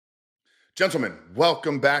Gentlemen,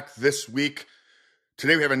 welcome back this week.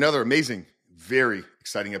 Today we have another amazing, very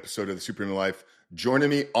exciting episode of the Superhuman Life. Joining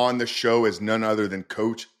me on the show is none other than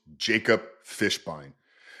Coach Jacob Fishbein.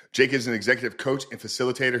 Jake is an executive coach and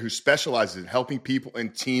facilitator who specializes in helping people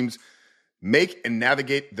and teams make and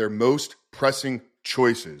navigate their most pressing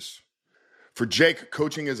choices. For Jake,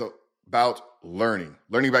 coaching is about learning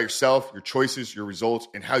about yourself, your choices, your results,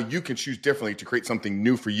 and how you can choose differently to create something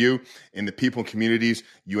new for you and the people and communities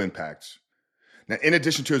you impact. Now, in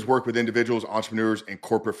addition to his work with individuals, entrepreneurs, and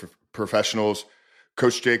corporate professionals,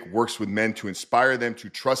 Coach Jake works with men to inspire them to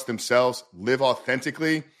trust themselves, live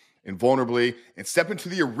authentically and vulnerably, and step into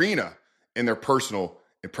the arena in their personal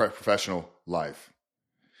and professional life.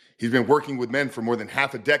 He's been working with men for more than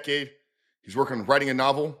half a decade. He's working on writing a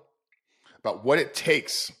novel about what it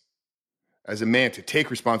takes as a man to take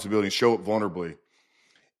responsibility and show up vulnerably.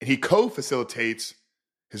 And he co-facilitates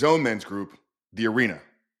his own men's group, The Arena,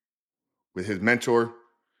 with his mentor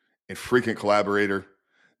and frequent collaborator,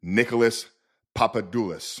 Nicholas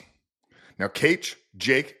Papadoulis. Now, Coach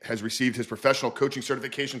Jake has received his professional coaching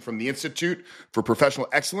certification from the Institute for Professional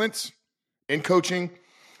Excellence in Coaching.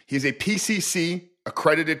 He is a PCC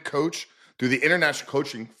accredited coach through the International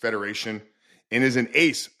Coaching Federation and is an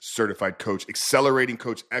ACE certified coach, accelerating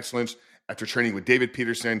coach excellence after training with David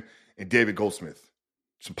Peterson and David Goldsmith,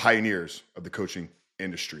 some pioneers of the coaching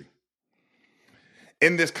industry.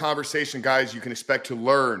 In this conversation, guys, you can expect to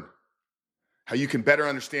learn how you can better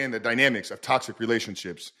understand the dynamics of toxic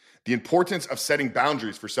relationships, the importance of setting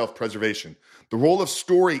boundaries for self-preservation, the role of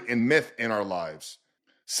story and myth in our lives,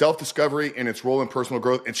 self-discovery and its role in personal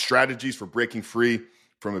growth, and strategies for breaking free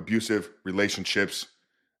from abusive relationships,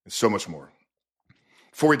 and so much more.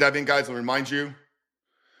 Before we dive in, guys, I'll remind you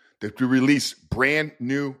that we release brand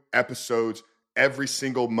new episodes every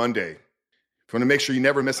single Monday. If you want to make sure you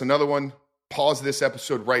never miss another one, pause this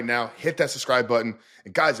episode right now, hit that subscribe button.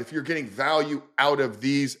 And guys, if you're getting value out of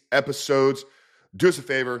these episodes, do us a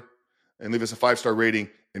favor and leave us a 5-star rating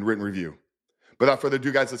and written review. Without further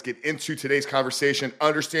ado, guys, let's get into today's conversation,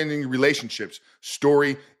 understanding relationships,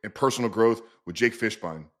 story, and personal growth with Jake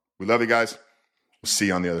Fishbein. We love you guys. We'll see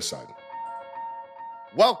you on the other side.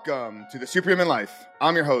 Welcome to the Superhuman Life.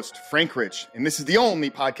 I'm your host, Frank Rich, and this is the only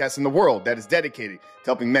podcast in the world that is dedicated to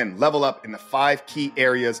helping men level up in the 5 key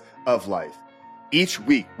areas of life. Each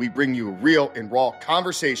week, we bring you real and raw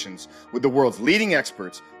conversations with the world's leading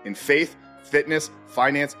experts in faith, fitness,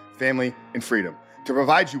 finance, family, and freedom to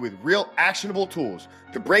provide you with real actionable tools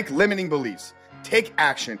to break limiting beliefs, take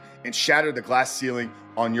action, and shatter the glass ceiling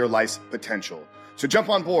on your life's potential. So jump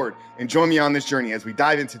on board and join me on this journey as we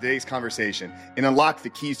dive into today's conversation and unlock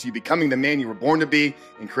the keys to you becoming the man you were born to be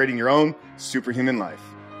and creating your own superhuman life.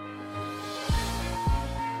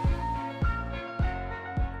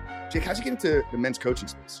 Jake, how'd you get into the men's coaching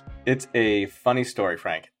space? It's a funny story,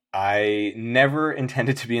 Frank. I never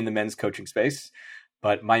intended to be in the men's coaching space,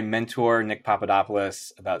 but my mentor, Nick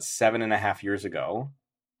Papadopoulos, about 7.5 years ago,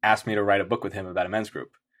 asked me to write a book with him about a men's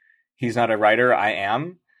group. He's not a writer. I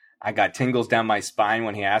am. I got tingles down my spine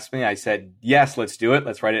when he asked me. I said, yes, let's do it.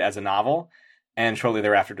 Let's write it as a novel. And shortly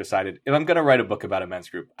thereafter decided, if I'm going to write a book about a men's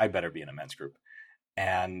group, I better be in a men's group.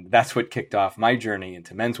 And that's what kicked off my journey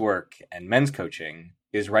into men's work and men's coaching,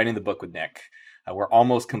 is writing the book with Nick. We're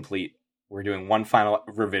almost complete. We're doing one final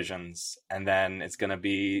revisions, and then it's going to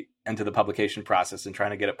be into the publication process and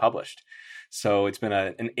trying to get it published. So it's been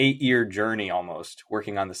an 8-year journey almost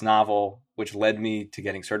working on this novel, which led me to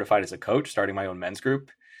getting certified as a coach, starting my own men's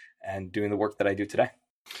group, and doing the work that I do today.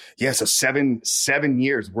 Yeah, so seven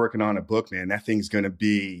years working on a book, man. That thing's going to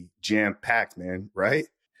be jam-packed, man, right?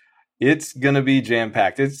 It's going to be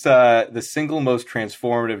jam-packed. It's the single most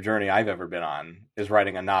transformative journey I've ever been on is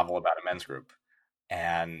writing a novel about a men's group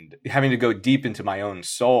and having to go deep into my own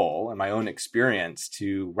soul and my own experience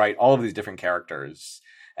to write all of these different characters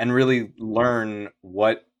and really learn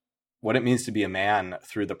what it means to be a man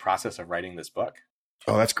through the process of writing this book.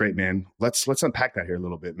 Oh, that's great, man. Let's unpack that here a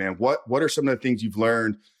little bit, man. What are some of the things you've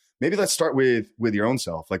learned? Maybe let's start with your own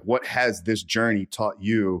self. Like, what has this journey taught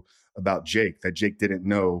you about Jake that Jake didn't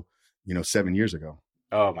know, 7 years ago?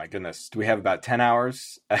 Oh my goodness. Do we have about 10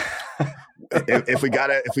 hours? if we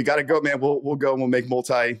gotta go, man, we'll go and we'll make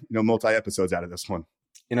multi episodes out of this one.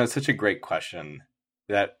 It's such a great question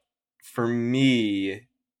that for me,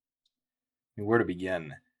 where to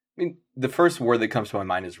begin? The first word that comes to my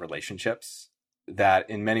mind is relationships. That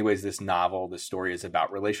in many ways, this story is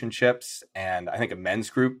about relationships. And I think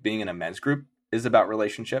being in a men's group is about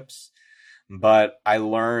relationships. But I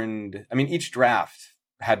learned, each draft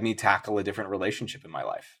had me tackle a different relationship in my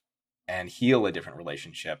life and heal a different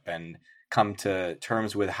relationship and come to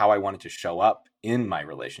terms with how I wanted to show up in my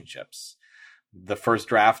relationships. The first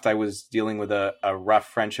draft, I was dealing with a rough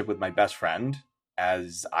friendship with my best friend,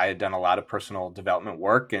 as I had done a lot of personal development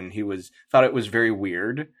work, and he thought it was very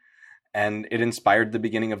weird, and it inspired the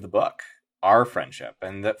beginning of the book, our friendship.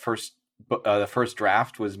 And the first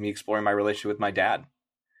draft was me exploring my relationship with my dad,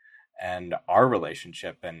 and our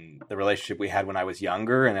relationship, and the relationship we had when I was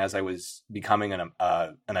younger, and as I was becoming an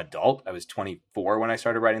adult. I was 24 when I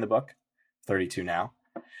started writing the book, 32 now.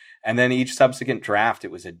 And then each subsequent draft,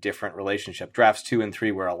 it was a different relationship. Drafts 2 and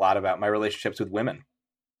 3 were a lot about my relationships with women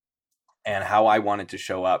and how I wanted to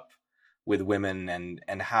show up with women,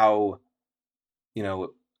 and how,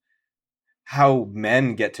 how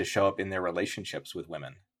men get to show up in their relationships with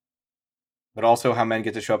women, but also how men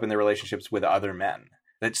get to show up in their relationships with other men.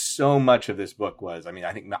 That so much of this book was,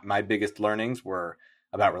 I think my biggest learnings were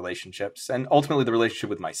about relationships, and ultimately the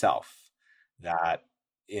relationship with myself. That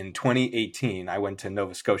in 2018, I went to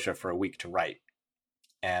Nova Scotia for a week to write.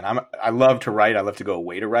 And I love to write. I love to go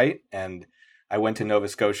away to write. And I went to Nova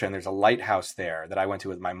Scotia, and there's a lighthouse there that I went to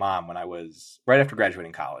with my mom when I was right after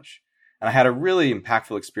graduating college. And I had a really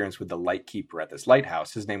impactful experience with the lightkeeper at this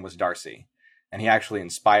lighthouse. His name was Darcy. And he actually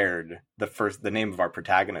inspired the name of our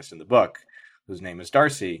protagonist in the book, whose name is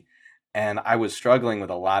Darcy. And I was struggling with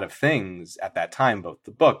a lot of things at that time, both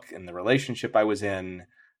the book and the relationship I was in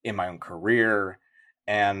my own career.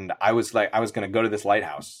 And I was going to go to this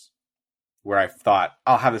lighthouse where I thought,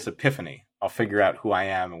 I'll have this epiphany. I'll figure out who I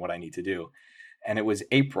am and what I need to do. And it was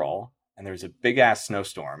April, and there was a big ass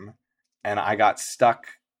snowstorm, and I got stuck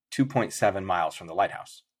 2.7 miles from the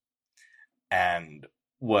lighthouse, and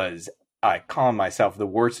I call myself the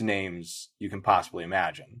worst names you can possibly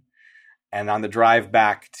imagine. And on the drive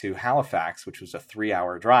back to Halifax, which was a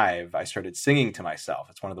 3-hour drive, I started singing to myself.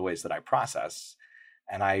 It's one of the ways that I process.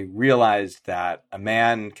 And I realized that a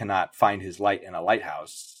man cannot find his light in a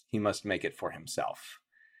lighthouse. He must make it for himself.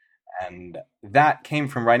 And that came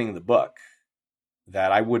from writing the book,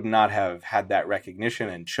 that I would not have had that recognition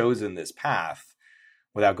and chosen this path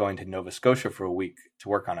without going to Nova Scotia for a week to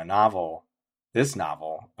work on this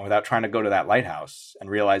novel, and without trying to go to that lighthouse and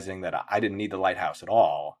realizing that I didn't need the lighthouse at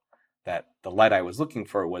all, that the light I was looking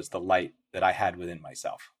for was the light that I had within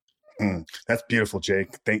myself. That's beautiful,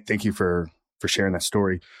 Jake. Thank you for sharing that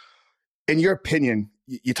story. In your opinion,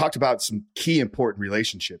 you talked about some key important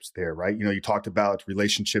relationships there, right? You talked about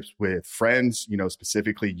relationships with friends,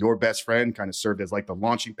 specifically your best friend kind of served as like the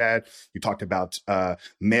launching pad. You talked about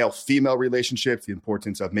male-female relationships, the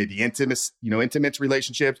importance of maybe intimate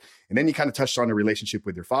relationships. And then you kind of touched on the relationship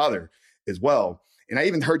with your father as well. And I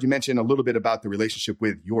even heard you mention a little bit about the relationship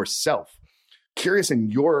with yourself. Curious, in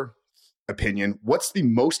your opinion, what's the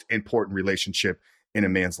most important relationship in a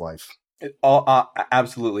man's life?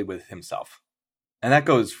 Absolutely with himself. And that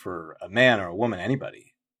goes for a man or a woman,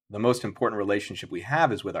 anybody. The most important relationship we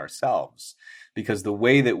have is with ourselves, because the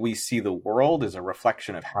way that we see the world is a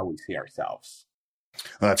reflection of how we see ourselves.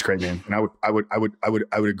 Oh, that's great, man. And I would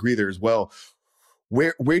agree there as well.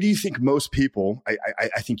 Where do you think most people,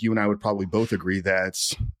 I think you and I would probably both agree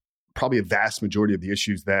that's probably a vast majority of the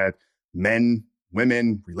issues that men,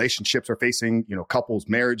 women, relationships are facing, couples,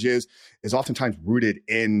 marriages, is oftentimes rooted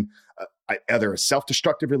in either a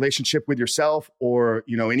self-destructive relationship with yourself or,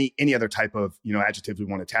 any other type of, adjectives we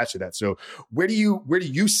want to attach to that. So where do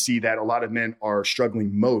you see that a lot of men are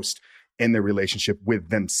struggling most in their relationship with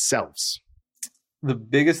themselves? The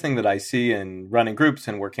biggest thing that I see in running groups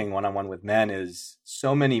and working one-on-one with men is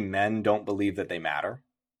so many men don't believe that they matter,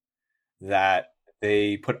 that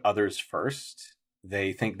they put others first.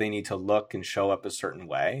 They think they need to look and show up a certain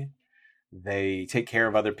way. They take care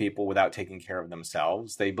of other people without taking care of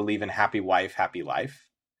themselves. They believe in happy wife, happy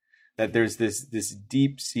life. That there's this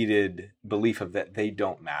deep-seated belief of that they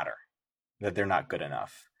don't matter, that they're not good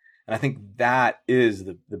enough. And I think that is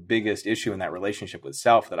the biggest issue in that relationship with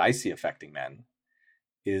self that I see affecting men,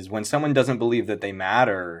 is when someone doesn't believe that they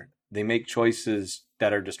matter, they make choices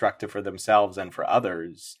that are destructive for themselves and for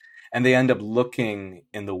others. And they end up looking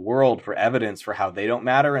in the world for evidence for how they don't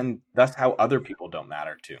matter, and thus how other people don't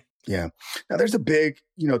matter too. Yeah. Now there's a big,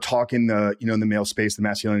 talk in the, in the male space, the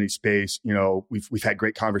masculinity space. We've had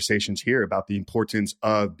great conversations here about the importance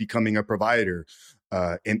of becoming a provider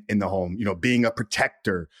in the home, being a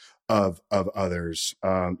protector of others,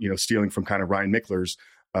 stealing from kind of Ryan Mickler's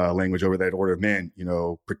language over that order of men,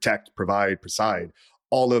 protect, provide, preside.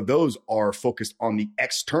 All of those are focused on the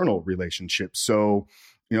external relationship. So,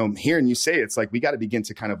 hearing you say it's like we got to begin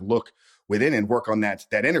to kind of look within and work on that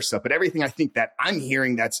inner stuff. But everything I think that I'm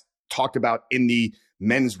hearing that's talked about in the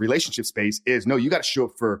men's relationship space is, no, you got to show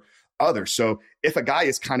up for others. So if a guy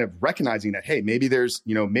is kind of recognizing that, hey, maybe there's,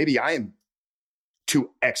 maybe I am to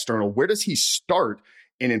external, where does he start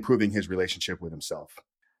in improving his relationship with himself?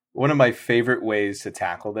 One of my favorite ways to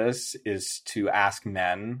tackle this is to ask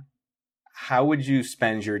men, how would you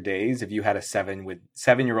spend your days if you had a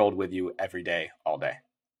 7-year-old with you every day, all day?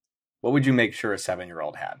 What would you make sure a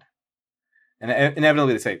 7-year-old had? And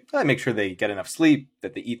inevitably they say, I make sure they get enough sleep,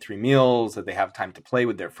 that they eat 3 meals, that they have time to play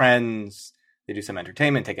with their friends, they do some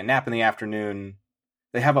entertainment, take a nap in the afternoon.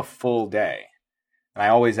 They have a full day. And I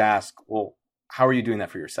always ask, well, how are you doing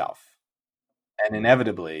that for yourself? And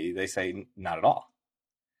inevitably they say, not at all.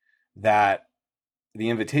 That the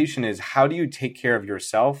invitation is, how do you take care of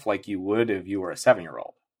yourself like you would if you were a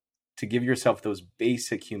 7-year-old? To give yourself those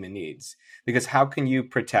basic human needs. Because how can you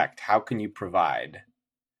protect? How can you provide?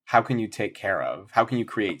 How can you take care of? How can you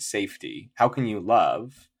create safety? How can you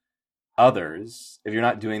love others if you're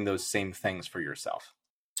not doing those same things for yourself?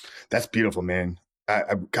 That's beautiful, man.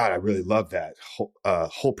 God, I really love that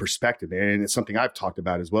whole perspective, man. And it's something I've talked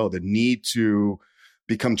about as well, the need to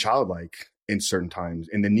become childlike in certain times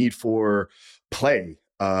and the need for play,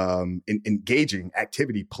 engaging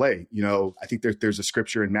activity, play. I think there's a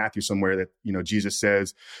scripture in Matthew somewhere that, Jesus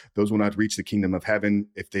says those will not reach the kingdom of heaven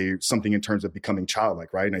if they something in terms of becoming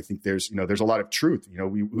childlike. Right. And I think there's a lot of truth.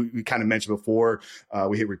 We kind of mentioned before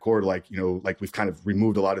we hit record, like we've kind of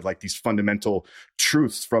removed a lot of like these fundamental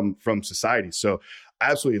truths from society. So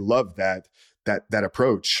I absolutely love that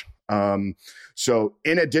approach. So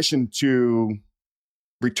in addition to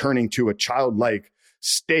returning to a childlike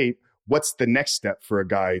state, what's the next step for a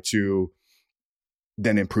guy to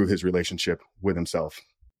then improve his relationship with himself?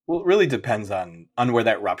 Well, it really depends on where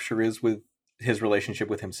that rupture is with his relationship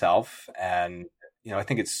with himself. And, I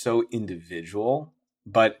think it's so individual,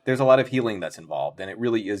 but there's a lot of healing that's involved. And it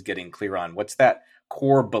really is getting clear on what's that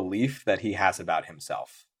core belief that he has about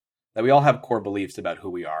himself. That we all have core beliefs about who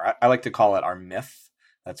we are. I like to call it our myth.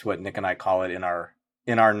 That's what Nick and I call it in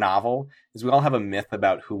our novel, is we all have a myth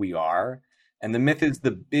about who we are. And the myth is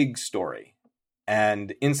the big story.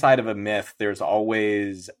 And inside of a myth, there's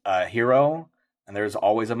always a hero and there's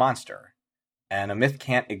always a monster. And a myth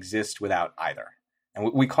can't exist without either.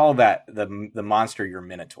 And we call that the monster your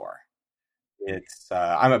minotaur. It's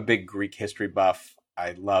I'm a big Greek history buff.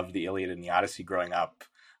 I loved the Iliad and the Odyssey growing up.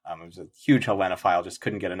 I was a huge Hellenophile, just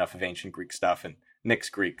couldn't get enough of ancient Greek stuff. And Nick's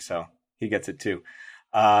Greek, so he gets it too.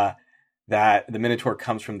 That the Minotaur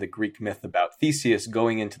comes from the Greek myth about Theseus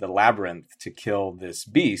going into the labyrinth to kill this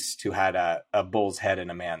beast who had a bull's head in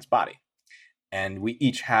a man's body. And we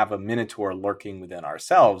each have a Minotaur lurking within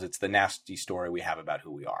ourselves. It's the nasty story we have about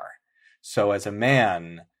who we are. So as a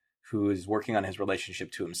man who is working on his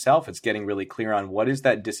relationship to himself, it's getting really clear on what is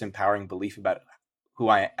that disempowering belief about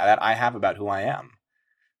that I have about who I am.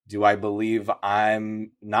 Do I believe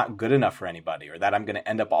I'm not good enough for anybody, or that I'm going to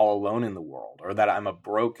end up all alone in the world, or that I'm a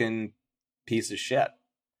broken piece of shit?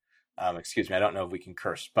 Excuse me, I don't know if we can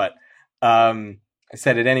curse, but I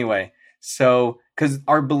said it anyway. So, because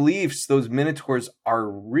our beliefs, those minotaurs, are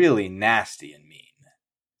really nasty and mean.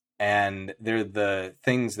 And they're the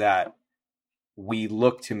things that we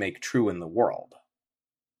look to make true in the world.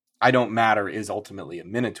 I don't matter is ultimately a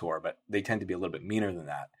minotaur, but they tend to be a little bit meaner than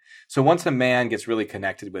that. So once a man gets really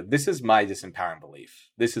connected with, this is my disempowering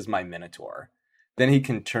belief, this is my minotaur, then he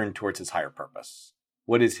can turn towards his higher purpose.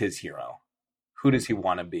 What is his hero? Who does he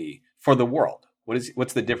want to be for the world?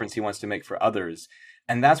 What's the difference he wants to make for others?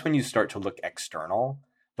 And that's when you start to look external.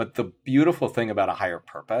 But the beautiful thing about a higher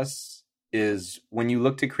purpose is when you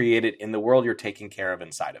look to create it in the world, you're taking care of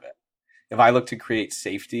inside of it. If I look to create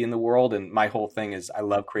safety in the world, and my whole thing is I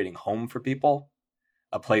love creating home for people,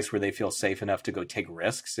 a place where they feel safe enough to go take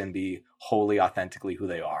risks and be wholly authentically who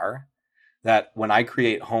they are, that when I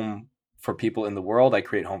create home for people in the world, I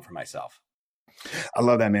create home for myself. I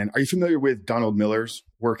love that, man. Are you familiar with Donald Miller's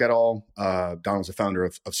work at all? Donald's the founder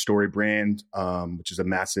of Story Brand, which is a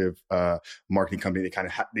massive marketing company.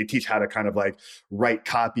 They teach how to kind of like write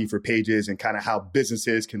copy for pages and kind of how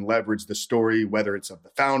businesses can leverage the story, whether it's of the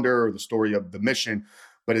founder or the story of the mission.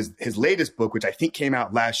 But his latest book, which I think came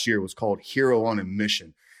out last year, was called Hero on a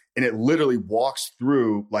Mission. And it literally walks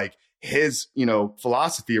through like his,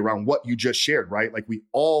 philosophy around what you just shared, right? Like we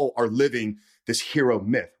all are living this hero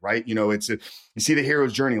myth, right? You see the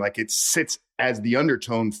hero's journey, like it sits as the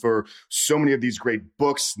undertone for so many of these great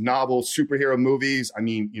books, novels, superhero movies. I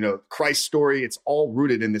mean, Christ's story, it's all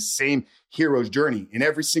rooted in the same hero's journey. And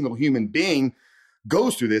every single human being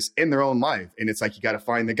goes through this in their own life. And it's like, you got to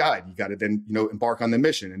find the guide. You got to then, embark on the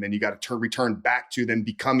mission. And then you got to return back to then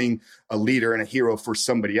becoming a leader and a hero for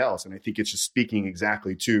somebody else. And I think it's just speaking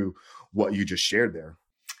exactly to what you just shared there.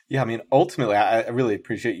 Yeah, I mean, ultimately, I really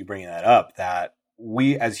appreciate you bringing that up, that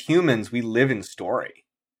we as humans, we live in story.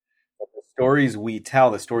 But the stories we tell,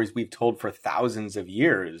 the stories we've told for thousands of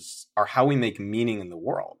years, are how we make meaning in the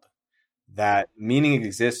world. That meaning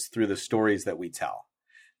exists through the stories that we tell.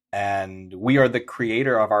 And we are the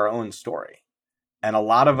creator of our own story. And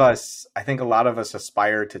I think a lot of us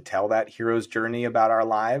aspire to tell that hero's journey about our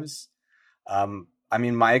lives. I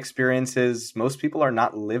mean, my experience is most people are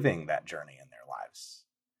not living that journey in their lives.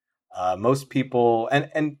 Most people,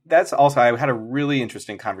 and that's also, I had a really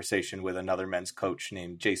interesting conversation with another men's coach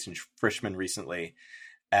named Jason Frischman recently.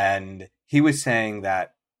 And he was saying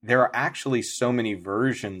that there are actually so many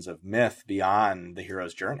versions of myth beyond the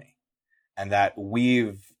hero's journey, and that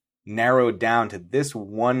we've narrowed down to this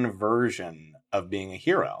one version of being a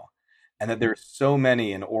hero, and that there's so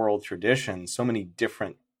many in oral tradition, so many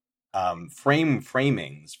different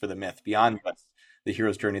framings for the myth beyond just the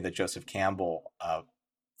hero's journey that Joseph Campbell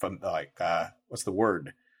what's the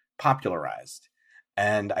word, popularized.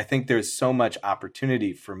 And I think there's so much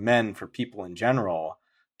opportunity for men, for people in general,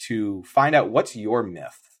 to find out what's your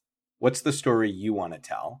myth, what's the story you want to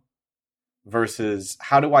tell, versus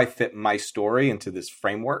how do I fit my story into this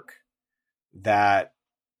framework that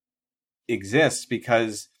exists,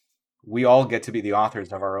 because we all get to be the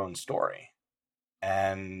authors of our own story.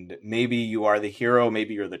 And maybe you are the hero,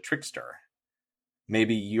 maybe you're the trickster,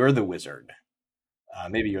 maybe you're the wizard,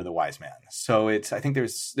 maybe you're the wise man. So I think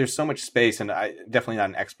there's so much space, and I definitely not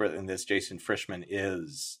an expert in this. Jason Frischman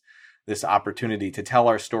is this opportunity to tell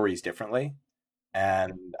our stories differently.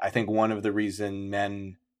 And I think one of the reason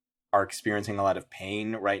men are experiencing a lot of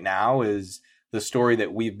pain right now is the story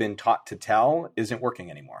that we've been taught to tell isn't working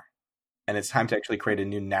anymore. And it's time to actually create a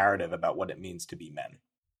new narrative about what it means to be men.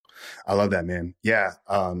 I love that, man. Yeah.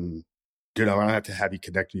 Dude, I don't have to have you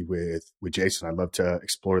connect me with Jason. I'd love to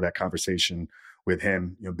explore that conversation with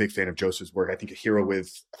him. You know, big fan of Joseph's work. I think A Hero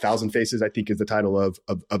with a Thousand Faces, I think, is the title of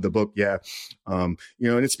the book. Yeah. You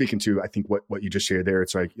know, and it's speaking to, I think, what you just shared there.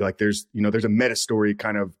 It's like there's a meta story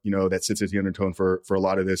kind of, that sits as the undertone for a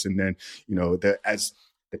lot of this. And then, as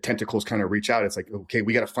the tentacles kind of reach out, it's like, okay,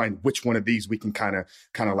 we got to find which one of these we can kind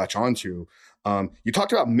of latch onto. You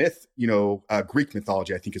talked about myth, Greek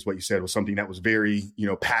mythology, I think is what you said, was something that was very,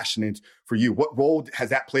 passionate for you. What role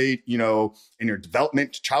has that played, in your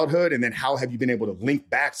development, childhood? And then how have you been able to link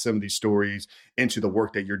back some of these stories into the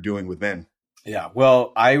work that you're doing with men? Yeah,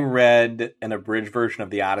 well, I read an abridged version of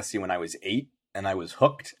the Odyssey when I was 8, and I was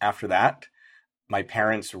hooked after that. My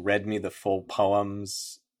parents read me the full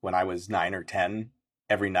poems when I was 9 or 10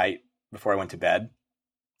 every night before I went to bed.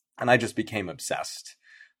 And I just became obsessed.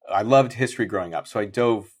 I loved history growing up, so I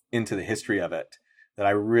dove into the history of it. That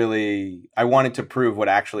I wanted to prove what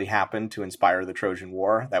actually happened to inspire the Trojan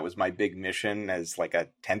War. That was my big mission as like a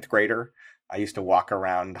 10th grader. I used to walk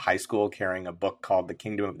around high school carrying a book called The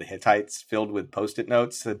Kingdom of the Hittites, filled with Post-it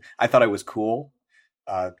notes. And I thought I was cool.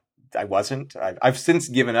 I wasn't. I've since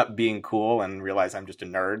given up being cool and realized I'm just a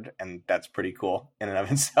nerd, and that's pretty cool in and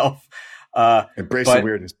of itself. Embrace the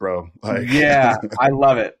weirdness, bro. Yeah, I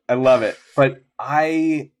love it. But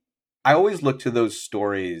I always look to those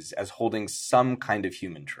stories as holding some kind of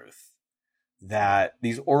human truth. That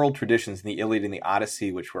these oral traditions in the Iliad and the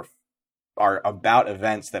Odyssey, which are about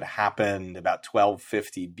events that happened about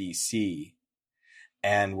 1250 BC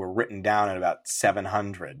and were written down at about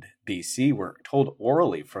 700 BC, were told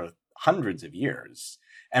orally for hundreds of years,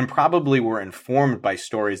 and probably were informed by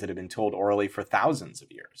stories that have been told orally for thousands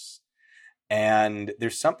of years. And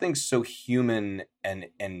there's something so human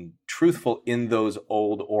and truthful in those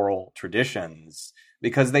old oral traditions,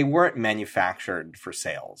 because they weren't manufactured for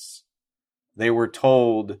sales. They were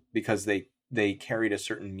told because they carried a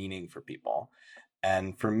certain meaning for people.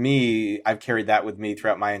 And for me, I've carried that with me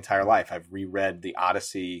throughout my entire life. I've reread the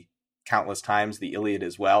Odyssey countless times, the Iliad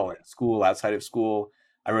as well, in school, outside of school.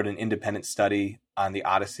 I wrote an independent study on the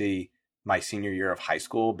Odyssey my senior year of high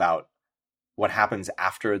school about what happens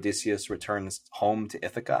after Odysseus returns home to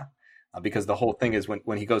Ithaca. Because the whole thing is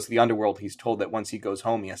when he goes to the underworld, he's told that once he goes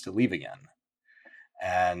home, he has to leave again.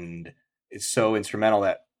 And it's so instrumental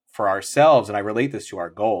that for ourselves, and I relate this to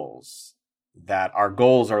our goals, that our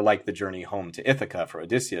goals are like the journey home to Ithaca for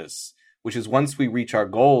Odysseus, which is once we reach our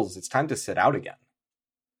goals, it's time to set out again.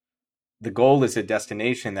 The goal is a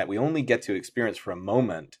destination that we only get to experience for a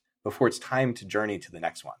moment before it's time to journey to the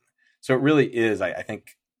next one. So it really is, I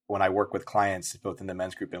think, when I work with clients, both in the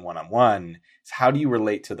men's group and one-on-one, is how do you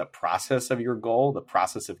relate to the process of your goal, the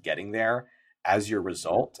process of getting there as your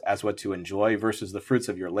result, as what to enjoy versus the fruits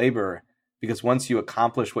of your labor? Because once you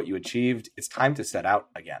accomplish what you achieved, it's time to set out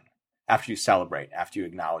again. After you celebrate, after you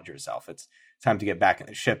acknowledge yourself, it's time to get back in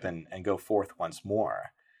the ship and go forth once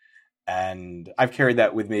more. And I've carried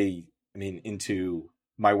that with me, into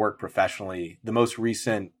my work professionally. The most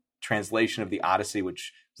recent translation of the Odyssey,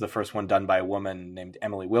 which was the first one done by a woman named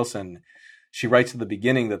Emily Wilson, she writes at the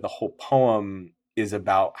beginning that the whole poem is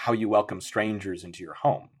about how you welcome strangers into your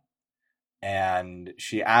home. And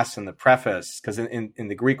she asks in the preface, because in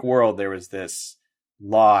the Greek world, there was this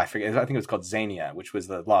law, I think it was called Xenia, which was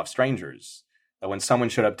the law of strangers, that when someone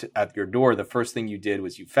showed up at your door, the first thing you did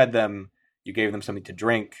was you fed them, you gave them something to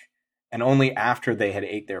drink, and only after they had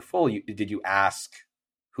ate their full did you ask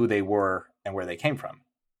who they were and where they came from.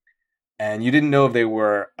 And you didn't know if they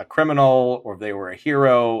were a criminal or if they were a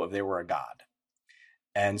hero, or if they were a god.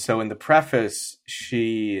 And so in the preface,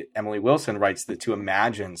 Emily Wilson writes that to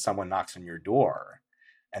imagine someone knocks on your door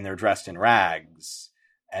and they're dressed in rags,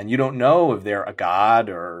 and you don't know if they're a god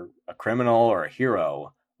or a criminal or a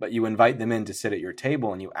hero, but you invite them in to sit at your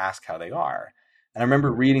table and you ask how they are. And I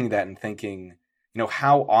remember reading that and thinking,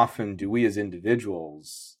 how often do we as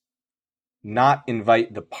individuals not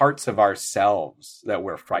invite the parts of ourselves that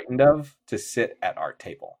we're frightened of to sit at our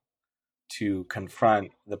table, to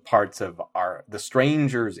confront the parts of the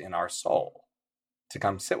strangers in our soul to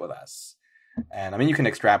come sit with us. And I mean, you can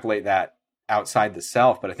extrapolate that outside the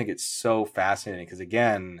self, but I think it's so fascinating because,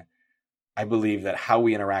 again, I believe that how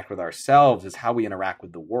we interact with ourselves is how we interact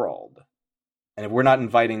with the world. And if we're not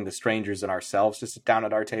inviting the strangers in ourselves to sit down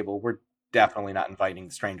at our table, we're definitely not inviting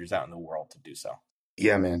the strangers out in the world to do so.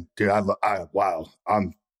 Yeah, man, dude, wow.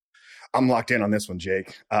 I'm locked in on this one,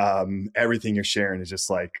 Jake. Everything you're sharing is just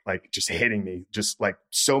like just hitting me, just like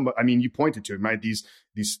so much. I mean, you pointed to it, right? These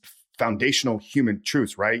foundational human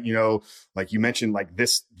truths, right? Like you mentioned, like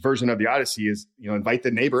this version of the Odyssey is, invite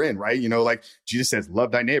the neighbor in, right? Like Jesus says,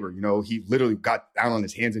 love thy neighbor. He literally got down on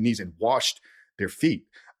his hands and knees and washed their feet.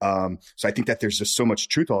 So I think that there's just so much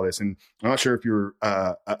truth to all this. And I'm not sure if you're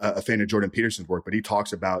a fan of Jordan Peterson's work, but he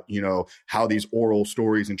talks about, how these oral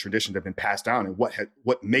stories and traditions have been passed down and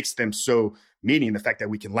what makes them so meaning. The fact that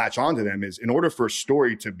we can latch onto them is, in order for a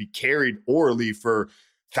story to be carried orally for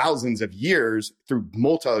thousands of years through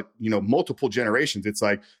multiple generations, it's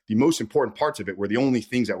like the most important parts of it were the only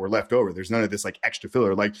things that were left over. There's none of this like extra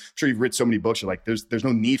filler. Like, I'm sure you've read so many books, you're like, there's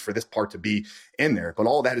no need for this part to be in there, but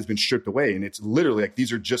all that has been stripped away. And it's literally like,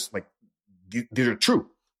 these are just like, these are true.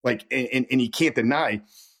 Like, and you can't deny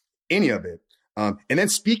any of it. And then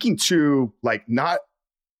speaking to like not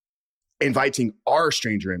inviting our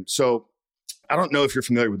stranger in. So I don't know if you're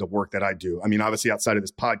familiar with the work that I do. I mean, obviously outside of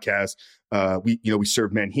this podcast, we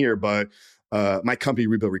serve men here, but my company,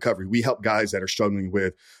 Rebuild Recovery, we help guys that are struggling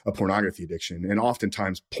with a pornography addiction. And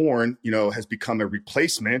oftentimes porn, has become a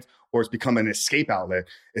replacement, or it's become an escape outlet.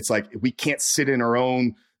 It's like, we can't sit in our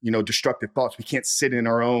own, destructive thoughts. We can't sit in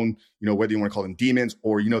our own, whether you want to call them demons,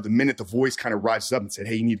 or, the minute the voice kind of rises up and said,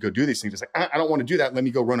 hey, you need to go do these things. It's like, I don't want to do that. Let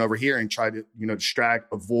me go run over here and try to,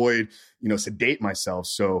 distract, avoid, sedate myself.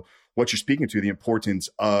 So what you're speaking to, the importance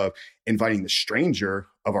of inviting the stranger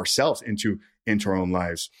of ourselves into our own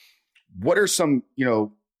lives. What are some,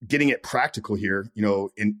 getting it practical here,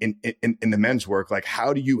 in the men's work? Like,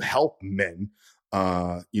 how do you help men,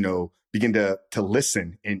 begin to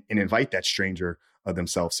listen and invite that stranger of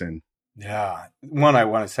themselves in? Yeah. One, I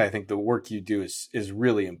want to say, I think the work you do is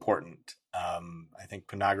really important. I think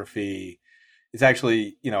pornography is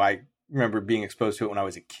actually, I remember being exposed to it when I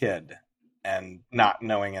was a kid and not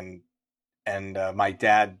knowing, and my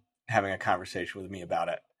dad having a conversation with me about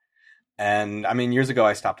it. And I mean, years ago,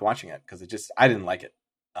 I stopped watching it because I didn't like it.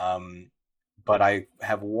 But I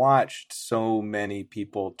have watched so many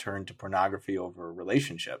people turn to pornography over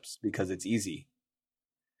relationships because it's easy.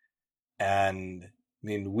 And I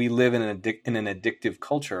mean, we live in an addictive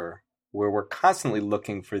culture where we're constantly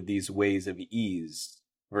looking for these ways of ease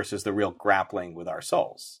versus the real grappling with our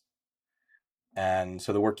souls. And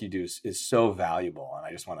so the work you do is so valuable, and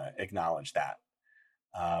I just want to acknowledge that.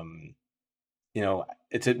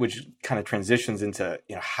 Which kind of transitions into,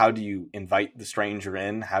 how do you invite the stranger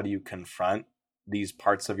in? How do you confront these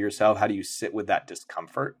parts of yourself? How do you sit with that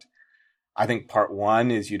discomfort? I think part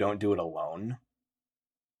one is you don't do it alone,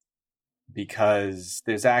 because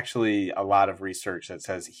there's actually a lot of research that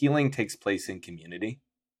says healing takes place in community.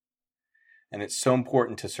 And it's so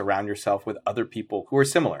important to surround yourself with other people who are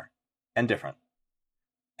similar and different.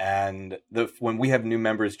 And when we have new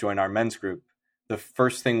members join our men's group, the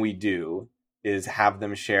first thing we do is have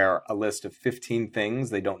them share a list of 15 things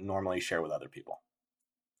they don't normally share with other people,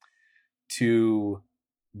 to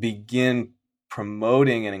begin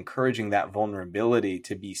promoting and encouraging that vulnerability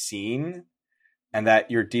to be seen, and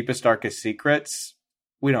that your deepest, darkest secrets,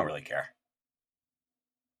 we don't really care.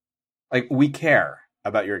 Like, we care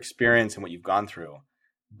about your experience and what you've gone through,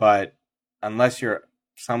 but unless you're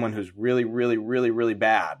someone who's really, really, really, really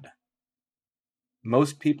bad,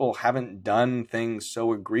 Most people haven't done things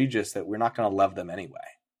so egregious that we're not going to love them anyway.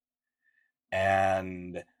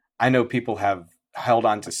 And I know people have held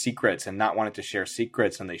on to secrets and not wanted to share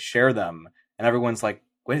secrets, and they share them. And everyone's like,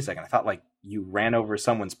 wait a second, I thought like you ran over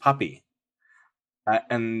someone's puppy.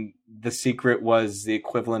 And the secret was the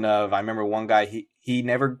equivalent of, I remember one guy, he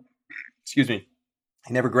never, excuse me,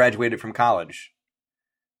 he never graduated from college.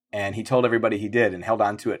 And he told everybody he did and held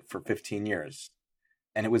on to it for 15 years.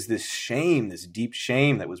 And it was this shame, this deep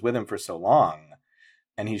shame that was with him for so long.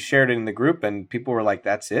 And he shared it in the group, and people were like,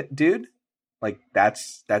 that's it, dude? Like,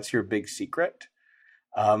 that's your big secret?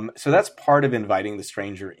 So that's part of inviting the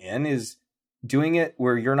stranger in, is doing it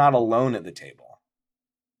where you're not alone at the table,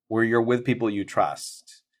 where you're with people you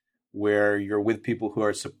trust, where you're with people who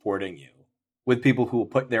are supporting you, with people who will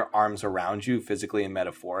put their arms around you physically and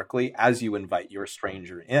metaphorically as you invite your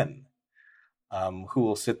stranger in, who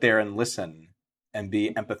will sit there and listen and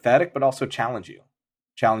be empathetic, but also challenge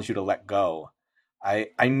you to let go.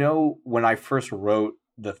 I know when I first wrote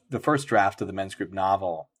the first draft of the men's group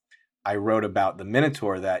novel, I wrote about the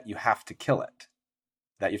Minotaur, that you have to kill it,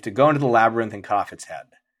 that you have to go into the labyrinth and cut off its head.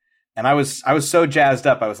 And I was so jazzed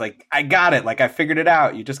up. I was like, I got it. Like, I figured it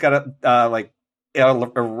out. You just got to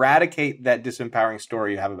eradicate that disempowering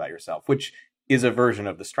story you have about yourself, which is a version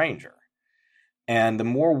of the stranger. And the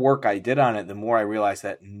more work I did on it, the more I realized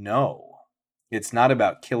that no, it's not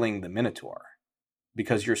about killing the Minotaur,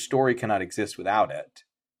 because your story cannot exist without it.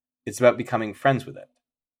 It's about becoming friends with it.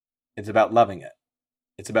 It's about loving it.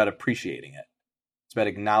 It's about appreciating it. It's about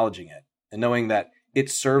acknowledging it and knowing that it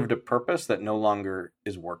served a purpose that no longer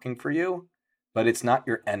is working for you, but it's not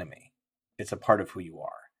your enemy. It's a part of who you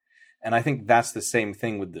are. And I think that's the same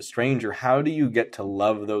thing with the stranger. How do you get to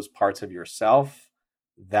love those parts of yourself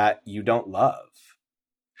that you don't love?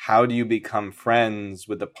 How do you become friends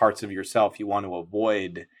with the parts of yourself you want to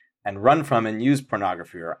avoid and run from and use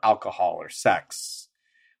pornography or alcohol or sex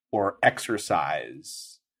or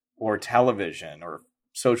exercise or television or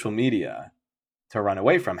social media to run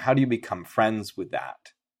away from? How do you become friends with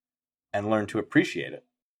that and learn to appreciate it?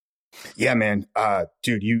 Yeah, man.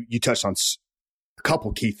 Dude, you touched on a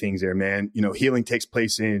couple key things there, man. Healing takes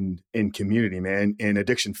place in community, man, and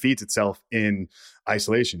addiction feeds itself in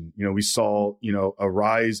isolation. We saw, a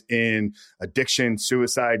rise in addiction,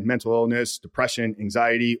 suicide, mental illness, depression,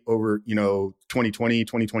 anxiety over, 2020,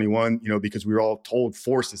 2021, because we were all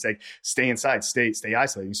forced to say, stay inside, stay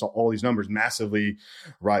isolated. You saw all these numbers massively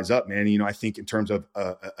rise up, man. I think in terms of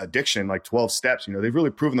addiction, like 12 steps, they've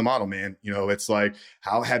really proven the model, man. It's like,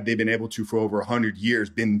 how have they been able to, for over 100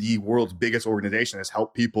 years, been the world's biggest organization that's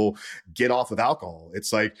helped people get off of alcohol?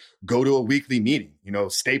 It's like, go to a weekly meeting,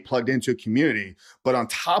 stay plugged into a community. But on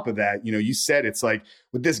top of that, you said, it's like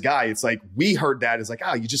with this guy, it's like, we heard that as like,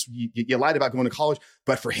 you lied about going to college.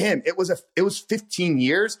 But for him, it was 15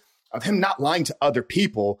 years of him not lying to other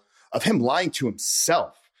people, of him lying to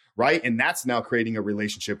himself. Right. And that's now creating a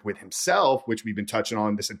relationship with himself, which we've been touching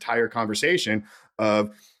on this entire conversation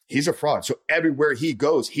of, he's a fraud. So everywhere he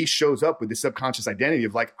goes, he shows up with this subconscious identity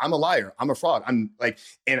of like, I'm a liar, I'm a fraud. I'm like,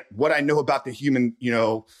 and what I know about the human,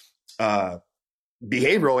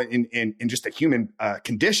 behavioral and just a human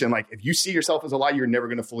condition, like if you see yourself as a liar, you're never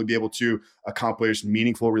going to fully be able to accomplish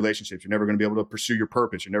meaningful relationships. You're never going to be able to pursue your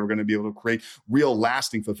purpose. You're never going to be able to create real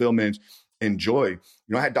lasting fulfillment and joy.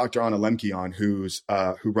 I had Dr. Anna Lemke on, who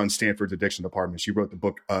runs Stanford's addiction department. She wrote the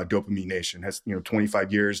book Dopamine Nation, has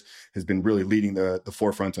 25 years, has been really leading the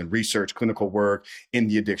forefront on research, clinical work in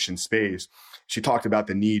the addiction space. She talked about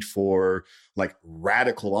the need for like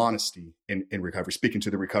radical honesty in recovery, speaking to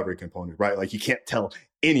the recovery component, right? Like you can't tell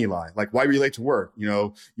any lie. Like, why were you late to work?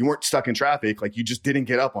 You weren't stuck in traffic. Like you just didn't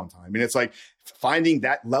get up on time. And it's like finding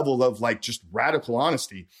that level of like just radical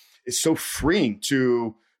honesty is so freeing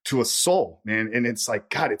to a soul, man. And it's like,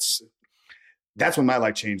 God, that's when my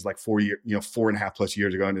life changed like 4.5+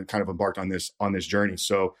 years ago, and kind of embarked on this journey.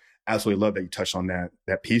 So absolutely love that you touched on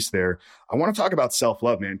that piece there. I want to talk about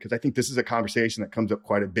self-love, man, because I think this is a conversation that comes up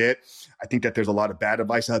quite a bit. I think that there's a lot of bad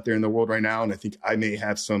advice out there in the world right now, and I think I may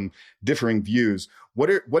have some differing views.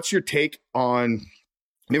 What's your take on,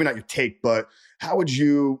 maybe not your take, but how would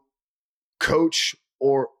you coach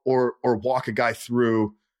or walk a guy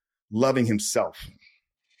through loving himself?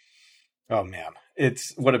 Oh man,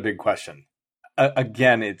 what a big question.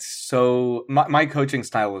 Again, it's so, my coaching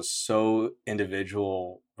style is so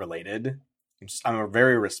individual related. I'm a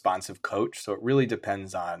very responsive coach, so it really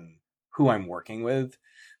depends on who I'm working with.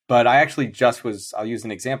 But I actually I'll use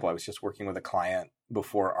an example. I was just working with a client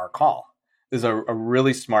before our call. This is a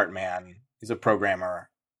really smart man. He's a programmer.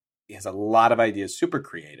 He has a lot of ideas, super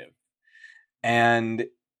creative. And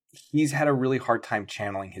he's had a really hard time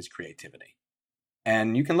channeling his creativity.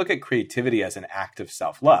 And you can look at creativity as an act of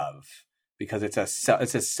self-love because it's a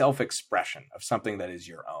self-expression of something that is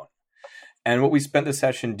your own. And what we spent the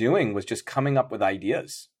session doing was just coming up with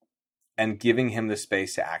ideas and giving him the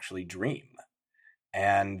space to actually dream.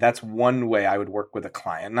 And that's one way I would work with a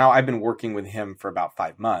client. Now, I've been working with him for about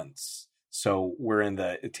 5 months. So we're in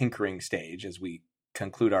the tinkering stage as we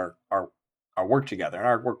conclude our work together. And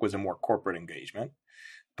our work was a more corporate engagement.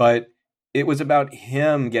 But it was about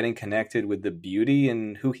him getting connected with the beauty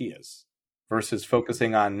in who he is versus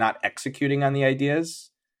focusing on not executing on the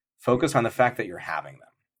ideas. Focus on the fact that you're having them.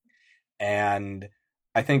 And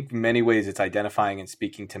I think in many ways it's identifying and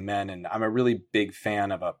speaking to men. And I'm a really big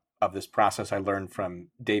fan of this process I learned from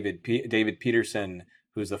David Peterson,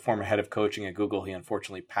 who's the former head of coaching at Google. He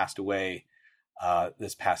unfortunately passed away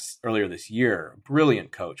earlier this year.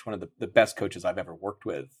 Brilliant coach, one of the best coaches I've ever worked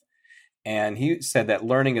with. And he said that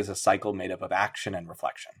learning is a cycle made up of action and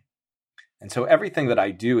reflection. And so everything that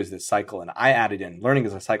I do is this cycle, and I added in learning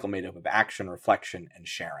is a cycle made up of action, reflection, and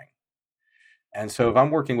sharing. And so if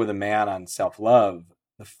I'm working with a man on self-love,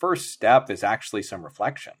 the first step is actually some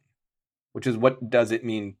reflection, which is, what does it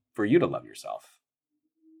mean for you to love yourself?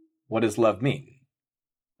 What does love mean?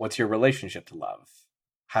 What's your relationship to love?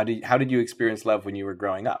 How did you experience love when you were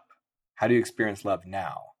growing up? How do you experience love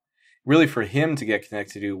now? Really for him to get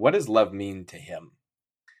connected to, what does love mean to him?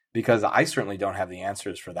 Because I certainly don't have the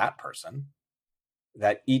answers for that person.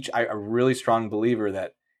 I'm a really strong believer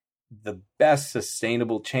that the best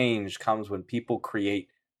sustainable change comes when people create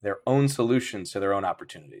their own solutions to their own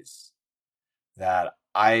opportunities. That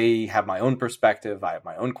I have my own perspective, I have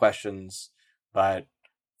my own questions, but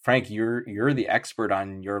Frank, you're the expert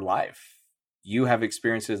on your life. You have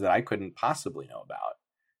experiences that I couldn't possibly know about.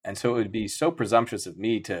 And so it would be so presumptuous of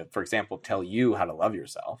me to, for example, tell you how to love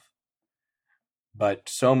yourself, but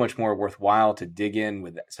so much more worthwhile to dig in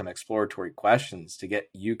with some exploratory questions to get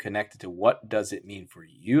you connected to what does it mean for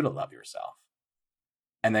you to love yourself,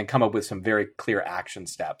 and then come up with some very clear action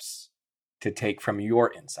steps to take from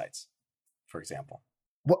your insights, for example.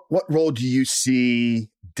 What role do you see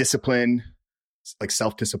discipline, like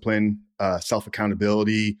self-discipline,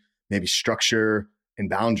 self-accountability, maybe structure and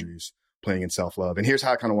boundaries playing in self-love? And here's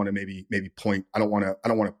how I kind of want to maybe point. I don't want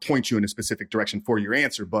to point you in a specific direction for your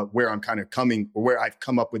answer, but where I'm kind of coming, or where I've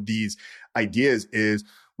come up with these ideas is,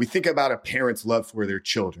 we think about a parent's love for their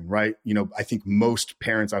children, right? You know, I think most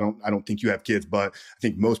parents, I don't think you have kids, but I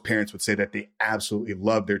think most parents would say that they absolutely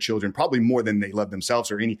love their children, probably more than they love themselves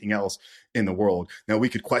or anything else in the world. Now, we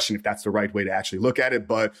could question if that's the right way to actually look at it,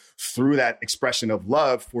 but through that expression of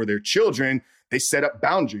love for their children, they set up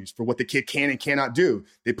boundaries for what the kid can and cannot do.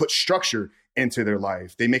 They put structure into their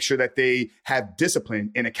life. They make sure that they have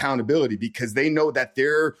discipline and accountability because they know that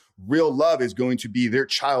their real love is going to be their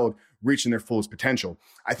child reaching their fullest potential.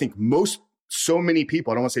 I think so many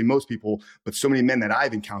people, I don't want to say most people, but so many men that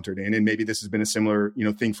I've encountered in, and maybe this has been a similar,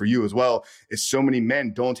 thing for you as well, is so many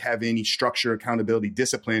men don't have any structure, accountability,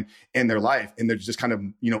 discipline in their life. And they're just kind of,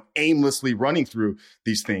 aimlessly running through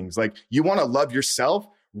these things. Like, you want to love yourself,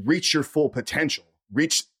 reach your full potential,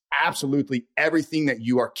 reach absolutely everything that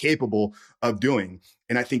you are capable of doing.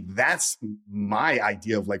 And I think that's my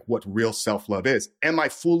idea of like what real self-love is. Am I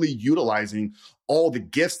fully utilizing all the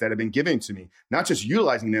gifts that have been given to me? Not just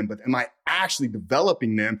utilizing them, but am I actually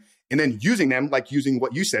developing them and then using them, like using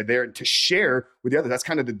what you said there, to share with the others? That's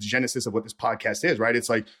kind of the genesis of what this podcast is, right? It's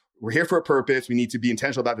like, we're here for a purpose. We need to be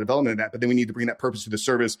intentional about the development of that, but then we need to bring that purpose to the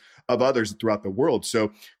service of others throughout the world.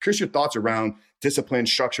 So curious your thoughts around discipline,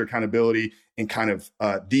 structure, accountability, and kind of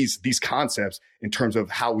these concepts in terms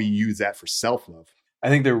of how we use that for self-love. I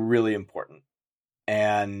think they're really important.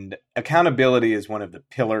 And accountability is one of the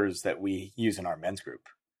pillars that we use in our men's group.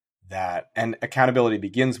 And accountability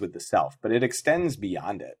begins with the self, but it extends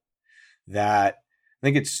beyond it. That I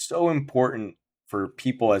think it's so important for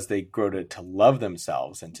people as they grow to love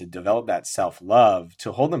themselves and to develop that self-love,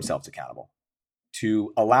 to hold themselves accountable,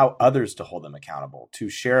 to allow others to hold them accountable, to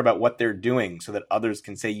share about what they're doing so that others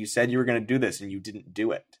can say, you said you were going to do this and you didn't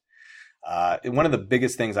do it. One of the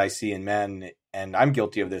biggest things I see in men, and I'm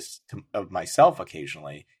guilty of this of myself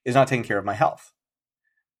occasionally, is not taking care of my health.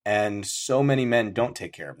 And so many men don't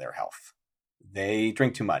take care of their health. They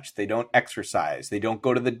drink too much. They don't exercise. They don't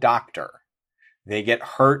go to the doctor. They get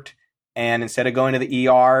hurt. And instead of going to the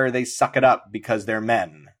ER, they suck it up because they're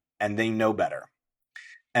men and they know better.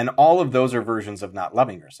 And all of those are versions of not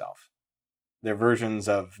loving yourself. They're versions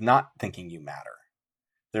of not thinking you matter.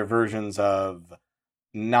 They're versions of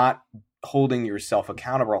not holding yourself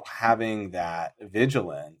accountable, having that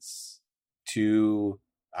vigilance to,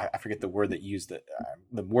 I forget the word that you used,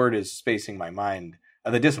 the word is spacing my mind,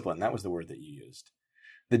 the discipline, that was the word that you used.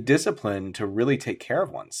 the discipline to really take care of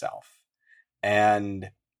oneself and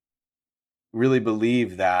really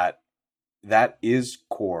believe that that is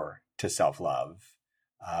core to self-love.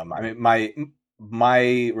 I mean,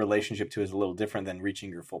 my relationship to it is a little different than reaching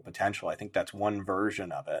your full potential. I think that's one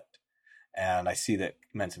version of it. And I see the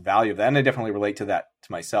immense value of that. And I definitely relate to that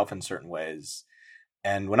to myself in certain ways.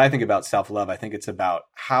 And when I think about self-love, I think it's about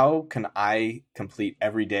how can I complete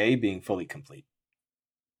every day being fully complete?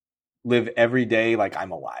 Live every day like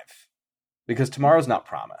I'm alive. Because tomorrow's not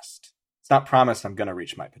promised. It's not promised I'm going to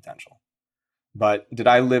reach my potential. But did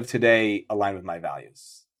I live today aligned with my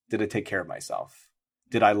values? Did I take care of myself?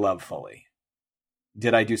 Did I love fully?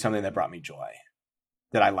 Did I do something that brought me joy?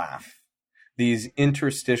 Did I laugh? These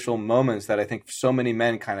interstitial moments that I think so many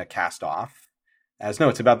men kind of cast off as, no,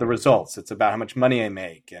 it's about the results. It's about how much money I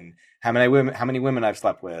make and how many women I've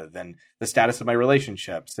slept with and the status of my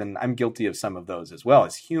relationships. And I'm guilty of some of those as well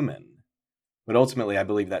as human. But ultimately, I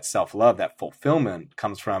believe that self-love, that fulfillment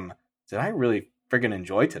comes from, did I really friggin'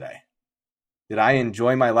 enjoy today? Did I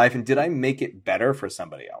enjoy my life? And did I make it better for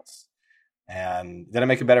somebody else? And did I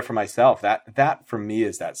make it better for myself? That for me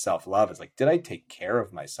is that self-love. Is like, did I take care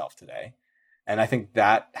of myself today? And I think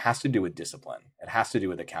that has to do with discipline. It has to do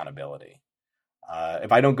with accountability.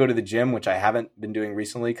 If I don't go to the gym, which I haven't been doing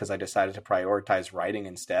recently because I decided to prioritize writing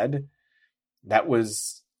instead, that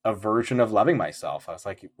was a version of loving myself. I was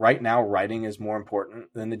like, right now, writing is more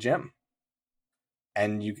important than the gym.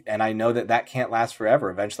 And I know that can't last forever.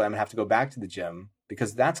 Eventually, I'm gonna have to go back to the gym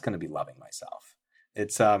because that's going to be loving myself.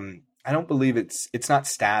 It's I don't believe it's not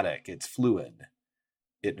static. It's fluid.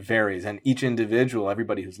 It varies, and each individual,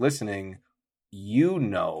 everybody who's listening, you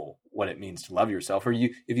know what it means to love yourself. Or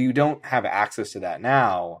if you don't have access to that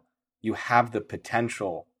now, you have the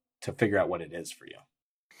potential to figure out what it is for you.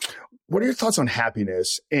 What are your thoughts on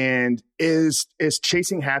happiness? And is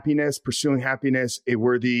chasing happiness, pursuing happiness, a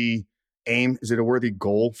worthy aim? Is it a worthy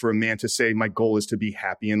goal for a man to say, my goal is to be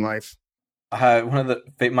happy in life? One of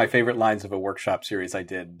my favorite lines of a workshop series I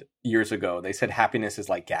did years ago, they said, happiness is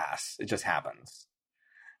like gas. It just happens.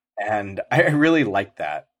 And I really like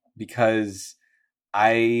that because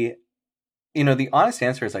the honest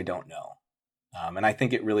answer is I don't know. And I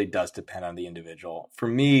think it really does depend on the individual. For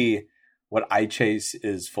me, what I chase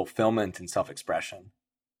is fulfillment and self-expression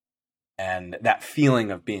and that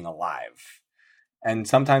feeling of being alive. And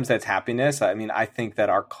sometimes that's happiness. I mean, I think that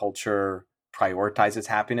our culture prioritizes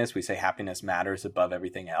happiness. We say happiness matters above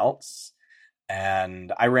everything else.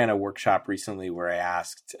 And I ran a workshop recently where I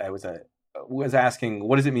was asking,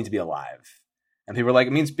 what does it mean to be alive? And people were like,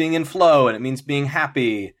 it means being in flow, and it means being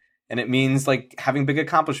happy, and it means like having big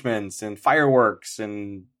accomplishments and fireworks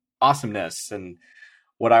and awesomeness. And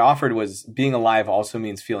what I offered was being alive also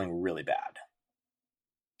means feeling really bad.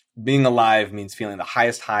 Being alive means feeling the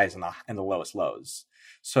highest highs and the lowest lows.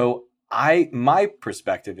 So my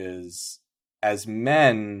perspective is, as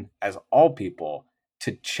men, as all people,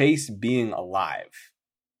 to chase being alive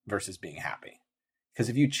versus being happy. Because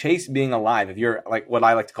if you chase being alive, if you're like what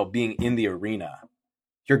I like to call being in the arena,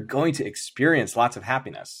 you're going to experience lots of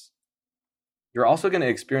happiness. You're also going to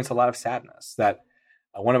experience a lot of sadness. That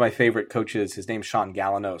one of my favorite coaches, his name's Sean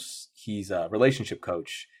Galanos, he's a relationship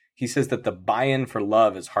coach. He says that the buy-in for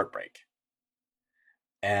love is heartbreak.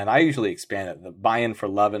 And I usually expand it. The buy-in for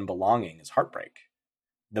love and belonging is heartbreak.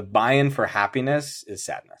 The buy-in for happiness is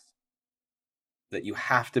sadness. That you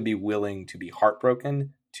have to be willing to be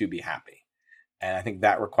heartbroken to be happy. And I think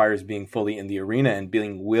that requires being fully in the arena and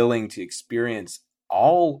being willing to experience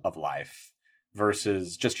all of life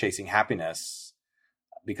versus just chasing happiness,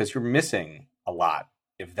 because you're missing a lot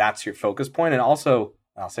if that's your focus point. And also,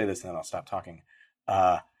 I'll say this and then I'll stop talking,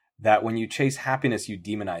 that when you chase happiness, you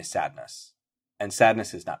demonize sadness. And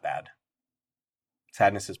sadness is not bad.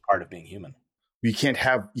 Sadness is part of being human. You can't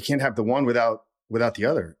have the one without the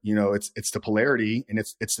other. You know, it's the polarity, and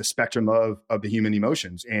it's the spectrum of the human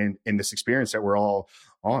emotions and in this experience that we're all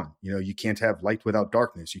on. You know, you can't have light without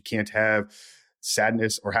darkness. You can't have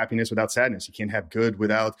sadness or happiness without sadness. You can't have good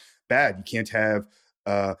without bad. You can't have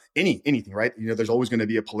anything, right? You know, there's always going to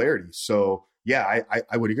be a polarity. So yeah,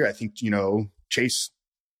 I would agree. I think, you know, chase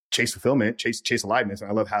fulfillment, chase aliveness. And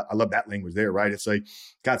I love that language there, right? It's like,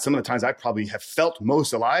 God, some of the times I probably have felt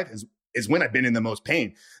most alive is when I've been in the most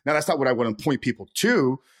pain. Now, that's not what I want to point people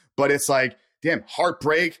to, but it's like, damn,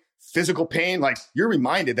 heartbreak, physical pain, like you're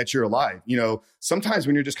reminded that you're alive. You know, sometimes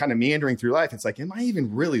when you're just kind of meandering through life, it's like, am I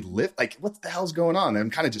even really like, what the hell's going on?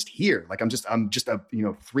 I'm kind of just here. Like I'm just a,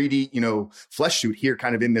 3D, flesh suit here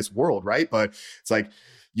kind of in this world. Right. But it's like,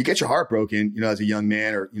 you get your heart broken, as a young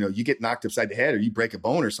man, or, you get knocked upside the head or you break a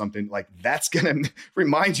bone or something, like that's going to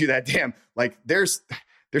remind you that, damn, like there's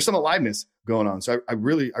some aliveness going on. So I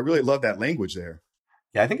really love that language there.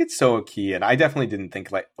 Yeah, I think it's so key. And I definitely didn't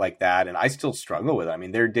think like that. And I still struggle with it. I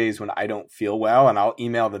mean, there are days when I don't feel well, and I'll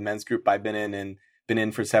email the men's group I've been in and been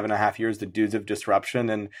in for 7.5 years, the Dudes of Disruption.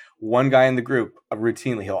 And one guy in the group,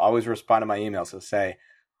 routinely, he'll always respond to my emails. He'll say,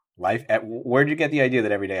 where'd you get the idea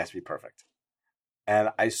that every day has to be perfect? And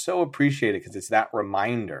I so appreciate it because it's that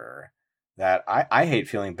reminder that I hate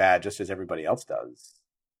feeling bad just as everybody else does,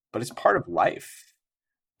 but it's part of life.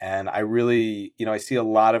 And I really, I see a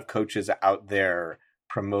lot of coaches out there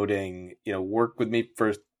promoting, work with me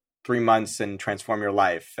for 3 months and transform your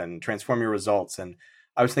life and transform your results. And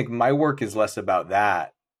I was thinking my work is less about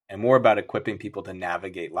that and more about equipping people to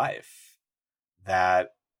navigate life, that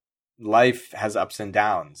life has ups and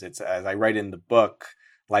downs. It's, as I write in the book,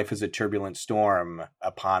 life is a turbulent storm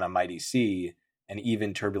upon a mighty sea, and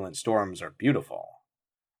even turbulent storms are beautiful.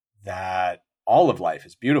 That all of life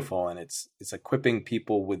is beautiful, and it's equipping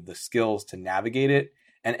people with the skills to navigate it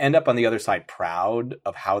and end up on the other side proud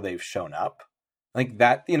of how they've shown up. I think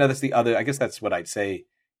that, that's the other, I guess that's what I'd say.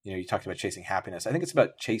 You talked about chasing happiness. I think it's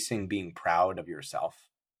about chasing being proud of yourself.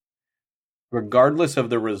 Regardless of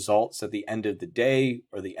the results at the end of the day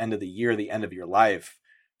or the end of the year, the end of your life,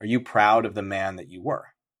 are you proud of the man that you were?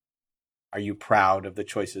 Are you proud of the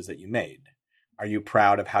choices that you made? Are you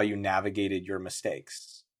proud of how you navigated your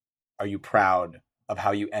mistakes? Are you proud of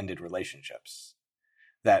how you ended relationships?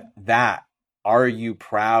 Are you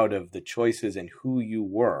proud of the choices and who you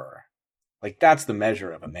were? Like, that's the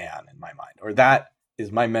measure of a man in my mind, or that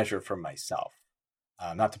is my measure for myself.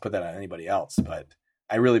 Not to put that on anybody else, but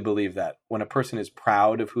I really believe that when a person is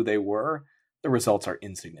proud of who they were, the results are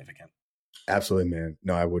insignificant. Absolutely, man.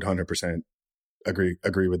 No, I would 100%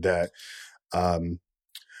 agree with that.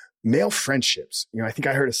 Male friendships. I think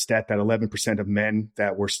I heard a stat that 11% of men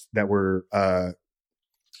that were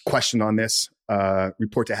questioned on this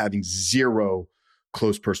report to having zero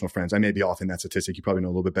close personal friends. I may be off in that statistic. You probably know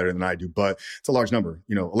a little bit better than I do, but it's a large number.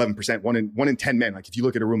 11%, one in 10 men. Like, if you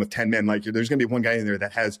look at a room of 10 men, like, there's going to be one guy in there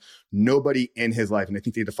that has nobody in his life. And I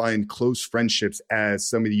think they define close friendships as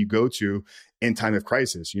somebody you go to in time of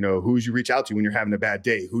crisis. Who you reach out to when you're having a bad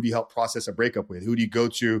day? Who do you help process a breakup with? Who do you go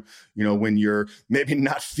to, when you're maybe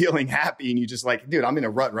not feeling happy and you just like, dude, I'm in a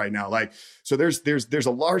rut right now. Like, so there's a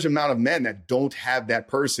large amount of men that don't have that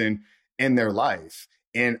person in their life.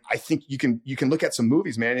 And I think you can look at some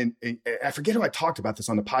movies, man. And I forget who I talked about this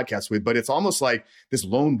on the podcast with, but it's almost like this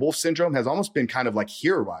lone wolf syndrome has almost been kind of like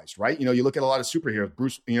heroized, right? You look at a lot of superheroes,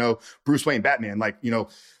 Bruce Wayne, Batman, like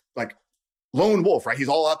lone wolf, right? He's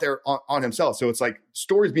all out there on himself. So it's like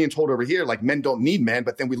stories being told over here, like men don't need men.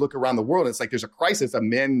 But then we look around the world and it's like there's a crisis of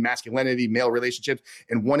men, masculinity, male relationships.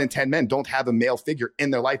 And 1 in 10 men don't have a male figure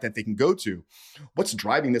in their life that they can go to. What's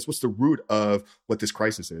driving this? What's the root of what this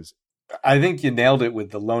crisis is? I think you nailed it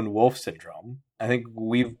with the lone wolf syndrome. I think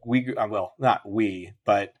not we,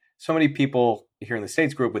 but so many people here in the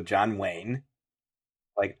States grew up with John Wayne,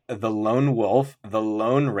 like the lone wolf, the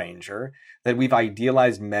lone ranger, that we've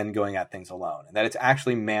idealized men going at things alone, and that it's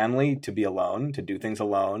actually manly to be alone, to do things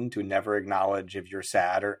alone, to never acknowledge if you're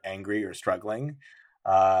sad or angry or struggling.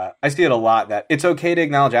 I see it a lot, that it's okay to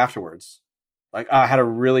acknowledge afterwards. Like, I had a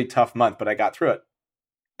really tough month, but I got through it.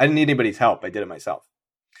 I didn't need anybody's help. I did it myself.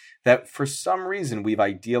 That for some reason we've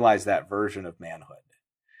idealized that version of manhood.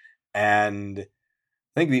 And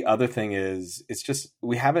I think the other thing is, it's just,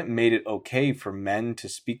 we haven't made it okay for men to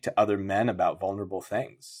speak to other men about vulnerable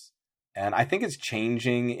things. And I think it's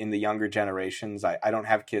changing in the younger generations. I don't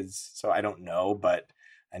have kids, so I don't know, but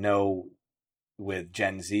I know with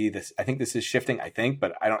Gen Z, I think this is shifting,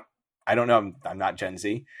 but I don't know. I'm not Gen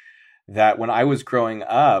Z. That when I was growing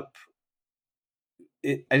up,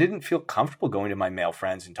 I didn't feel comfortable going to my male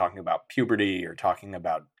friends and talking about puberty or talking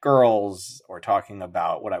about girls or talking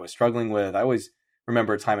about what I was struggling with. I always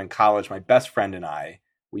remember a time in college, my best friend and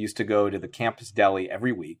we used to go to the campus deli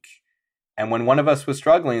every week. And when one of us was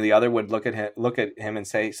struggling, the other would look at him and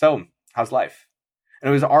say, "So, how's life?" And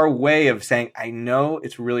it was our way of saying, "I know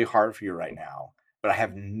it's really hard for you right now, but I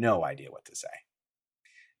have no idea what to say."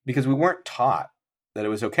 Because we weren't taught that it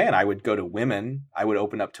was okay. And I would go to women. I would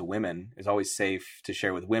open up to women. It's always safe to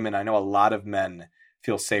share with women. I know a lot of men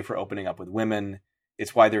feel safer opening up with women.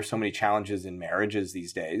 It's why there's so many challenges in marriages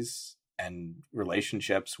these days and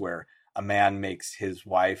relationships, where a man makes his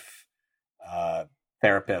wife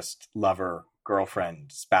therapist, lover,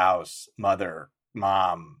 girlfriend, spouse, mother,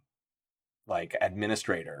 mom, like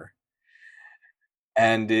administrator.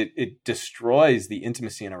 And it destroys the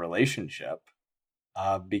intimacy in a relationship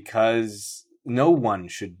because no one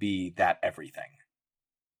should be that everything.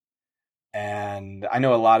 And I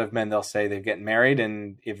know a lot of men, they'll say they're getting married,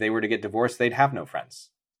 and if they were to get divorced, they'd have no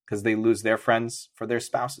friends because they lose their friends for their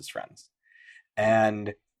spouse's friends.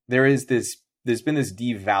 And there's been this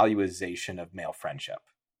devaluation of male friendship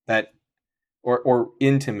or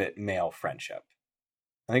intimate male friendship.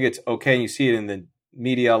 I think it's okay. You see it in the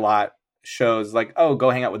media a lot, shows like, oh, go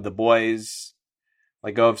hang out with the boys,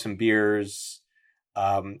 like go have some beers,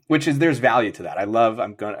 there's value to that.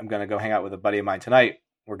 I'm going to go hang out with a buddy of mine tonight.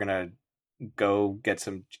 We're going to go get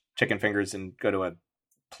some chicken fingers and go to a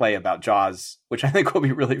play about Jaws, which I think will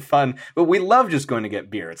be really fun. But we love just going to get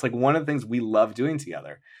beer. It's like one of the things we love doing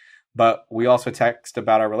together. But we also text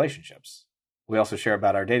about our relationships. We also share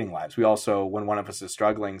about our dating lives. We also, when one of us is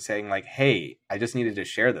struggling, saying like, hey, I just needed to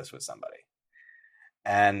share this with somebody.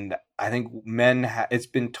 And I think it's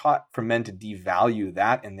been taught for men to devalue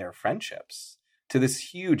that in their friendships to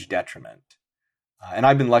this huge detriment. And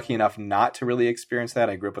I've been lucky enough not to really experience that.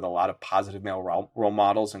 I grew up with a lot of positive male role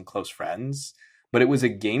models and close friends. But it was a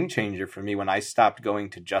game changer for me when I stopped going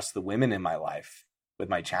to just the women in my life with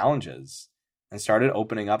my challenges and started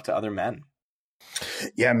opening up to other men.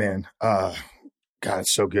 Yeah, man. God,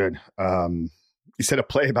 it's so good. You said a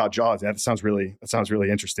play about Jaws. That sounds really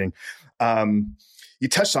interesting. You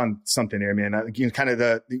touched on something there, man. Kind of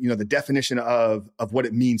the definition of what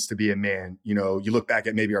it means to be a man. You look back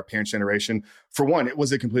at maybe our parents' generation. For one, it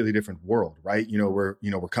was a completely different world, right? We're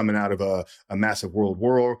coming out of a massive world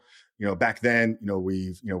war. Back then,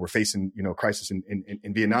 we're facing, crisis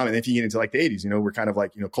in Vietnam. And if you get into like the 80s, we're kind of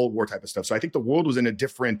like, Cold War type of stuff. So I think the world was in a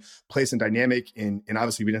different place and dynamic. And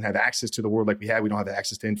obviously we didn't have access to the world like we had. We don't have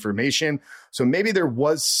access to information. So maybe there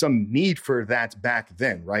was some need for that back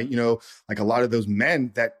then, right? Like a lot of those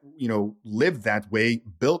men that, lived that way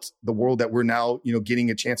built the world that we're now, getting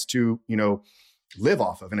a chance to, live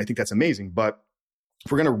off of. And I think that's amazing. But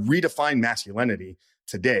if we're going to redefine masculinity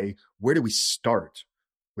today, where do we start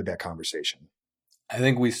with that conversation? I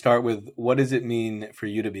think we start with, what does it mean for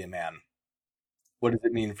you to be a man? What does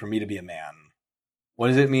it mean for me to be a man? What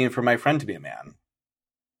does it mean for my friend to be a man?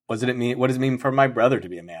 What does it mean for my brother to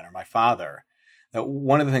be a man or my father? Now,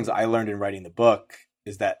 one of the things I learned in writing the book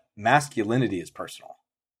is that masculinity is personal.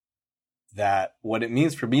 That what it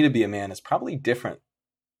means for me to be a man is probably different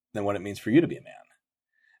than what it means for you to be a man.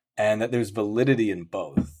 And that there's validity in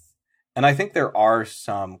both. And I think there are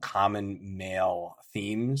some common male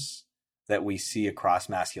themes that we see across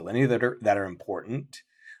masculinity that are important.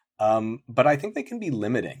 But I think they can be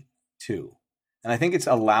limiting too. And I think it's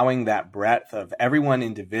allowing that breadth of everyone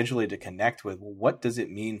individually to connect with, well, what does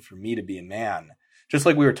it mean for me to be a man? Just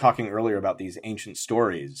like we were talking earlier about these ancient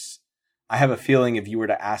stories, I have a feeling if you were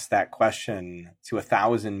to ask that question to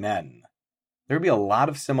 1,000 men, there'd be a lot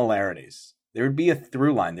of similarities. There would be a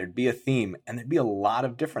through line, there'd be a theme, and there'd be a lot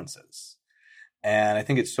of differences. And I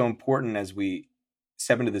think it's so important as we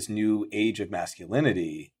step into this new age of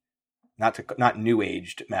masculinity, not new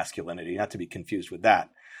aged masculinity, not to be confused with that,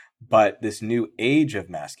 but this new age of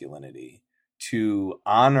masculinity, to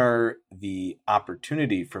honor the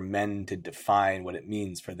opportunity for men to define what it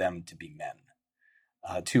means for them to be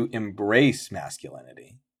men, to embrace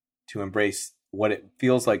masculinity, to embrace what it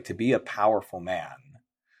feels like to be a powerful man.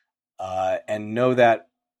 And know that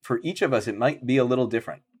for each of us, it might be a little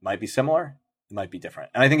different. It might be similar. It might be different.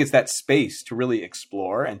 And I think it's that space to really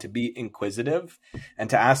explore and to be inquisitive and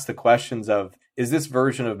to ask the questions of, is this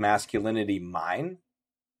version of masculinity mine?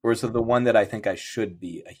 Or is it the one that I think I should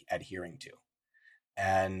be adhering to?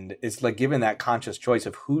 And it's like giving that conscious choice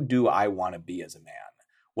of, who do I want to be as a man?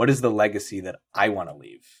 What is the legacy that I want to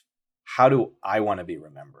leave? How do I want to be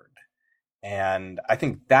remembered? And I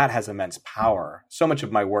think that has immense power. So much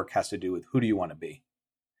of my work has to do with, who do you want to be?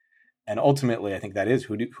 And ultimately, I think that is,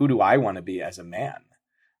 who do I want to be as a man?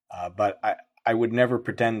 But I would never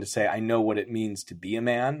pretend to say I know what it means to be a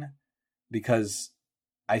man, because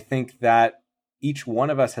I think that each one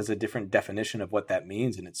of us has a different definition of what that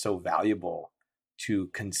means. And it's so valuable to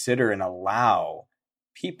consider and allow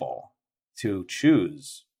people to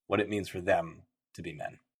choose what it means for them to be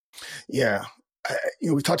men. Yeah.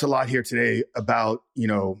 We've talked a lot here today about,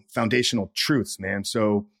 foundational truths, man.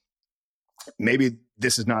 So maybe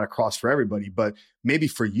this is not a cross for everybody, but maybe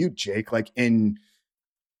for you, Jake, like in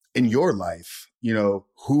your life,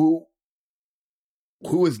 who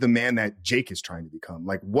is the man that Jake is trying to become?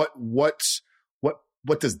 Like what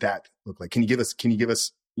does that look like? Can you give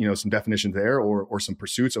us, some definitions there or some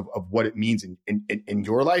pursuits of what it means in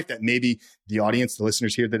your life that maybe the audience, the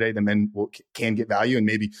listeners here today, the men can get value and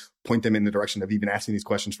maybe point them in the direction of even asking these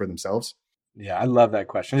questions for themselves? Yeah, I love that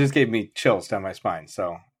question. It just gave me chills down my spine.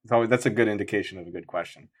 So that's a good indication of a good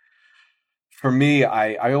question. For me,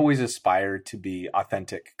 I always aspire to be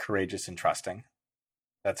authentic, courageous, and trusting.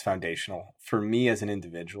 That's foundational. For me as an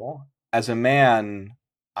individual, as a man,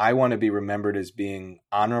 I want to be remembered as being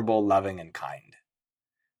honorable, loving, and kind.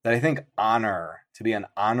 That I think honor, to be an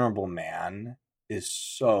honorable man, is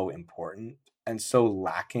so important and so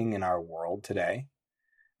lacking in our world today.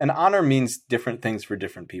 And honor means different things for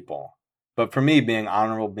different people. But for me, being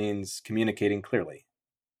honorable means communicating clearly.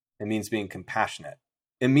 It means being compassionate.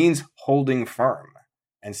 It means holding firm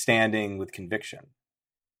and standing with conviction.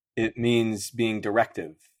 It means being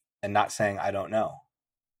directive and not saying, I don't know.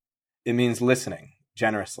 It means listening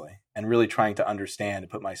generously and really trying to understand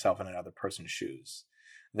and put myself in another person's shoes.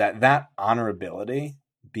 That honorability,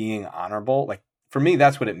 being honorable, like for me,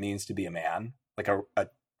 that's what it means to be a man. Like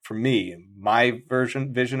for me, my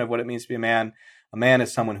vision of what it means to be a man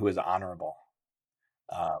is someone who is honorable.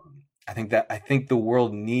 I think the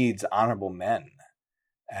world needs honorable men.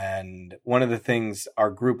 And one of the things our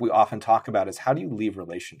group we often talk about is, how do you leave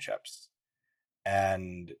relationships?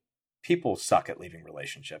 And people suck at leaving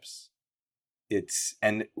relationships.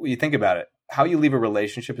 And when you think about it, how you leave a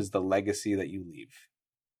relationship is the legacy that you leave.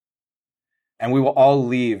 And we will all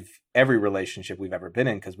leave every relationship we've ever been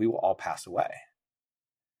in because we will all pass away.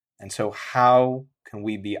 And so how can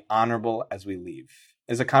we be honorable as we leave?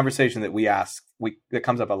 Is a conversation that we ask, that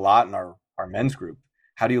comes up a lot in our men's group.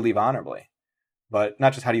 How do you leave honorably? But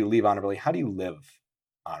not just how do you leave honorably, how do you live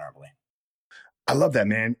honorably? I love that,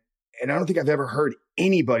 man. And I don't think I've ever heard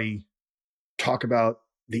anybody talk about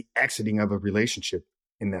the exiting of a relationship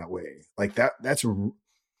in that way. Like that's really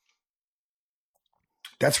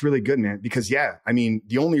good, man. Because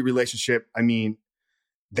the only relationship,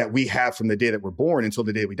 that we have from the day that we're born until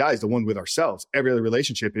the day we die is the one with ourselves. Every other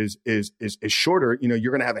relationship is shorter.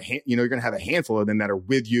 You're going to have a handful of them that are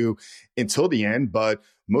with you until the end. But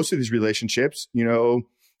most of these relationships,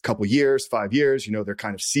 couple years, 5 years, they're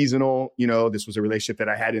kind of seasonal. This was a relationship that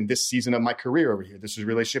I had in this season of my career over here. This was a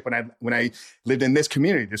relationship when I lived in this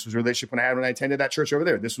community. This was a relationship when I attended that church over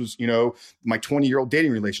there. This was, my 20-year-old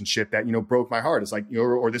dating relationship that, broke my heart. It's like,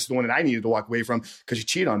 or this is the one that I needed to walk away from because you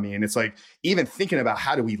cheated on me. And it's like, even thinking about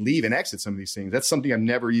how do we leave and exit some of these things, that's something I've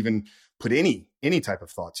never even put any type of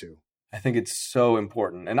thought to. I think it's so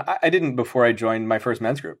important. And I didn't before I joined my first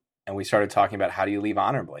men's group, and we started talking about how do you leave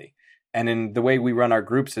honorably. And in the way we run our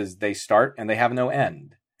groups is they start and they have no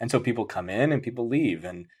end. And so people come in and people leave,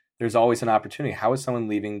 and there's always an opportunity. How is someone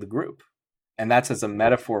leaving the group? And that's as a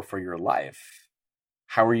metaphor for your life.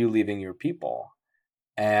 How are you leaving your people?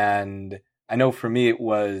 And I know for me,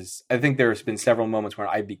 I think there's been several moments where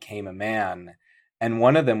I became a man. And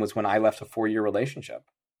one of them was when I left a 4-year relationship.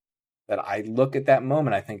 That I look at that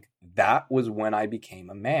moment, I think that was when I became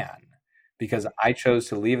a man, because I chose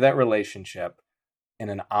to leave that relationship in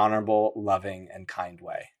an honorable, loving, and kind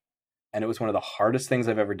way. And it was one of the hardest things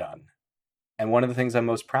I've ever done. And one of the things I'm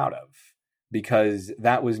most proud of, because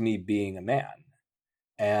that was me being a man.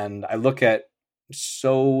 And I look at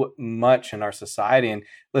so much in our society, and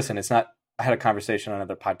listen, I had a conversation on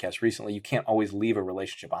another podcast recently. You can't always leave a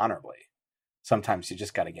relationship honorably. Sometimes you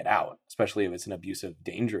just got to get out, especially if it's an abusive,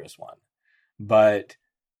 dangerous one. But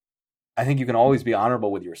I think you can always be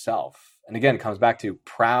honorable with yourself. And again, it comes back to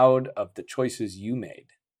proud of the choices you made.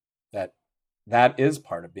 That is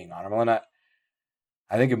part of being honorable. And I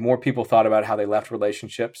think if more people thought about how they left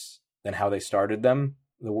relationships than how they started them,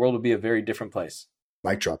 the world would be a very different place.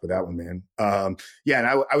 Mic drop with that one, man. And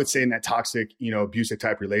I would say in that toxic, abusive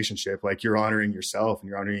type relationship, like you're honoring yourself and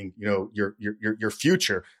you're honoring, your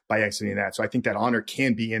future by exiting that. So I think that honor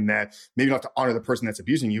can be in that, maybe not to honor the person that's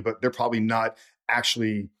abusing you, but they're probably not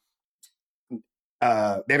actually, they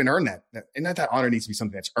haven't earned that. And not that honor needs to be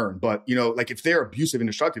something that's earned, but like if they're abusive and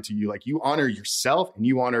destructive to you, like you honor yourself and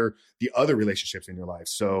you honor the other relationships in your life.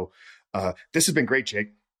 So this has been great,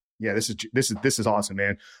 Jake. Yeah, this is awesome,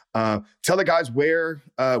 man. Tell the guys where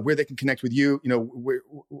they can connect with you.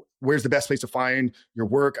 Where's the best place to find your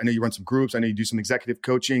work? I know you run some groups. I know you do some executive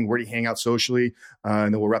coaching. Where do you hang out socially?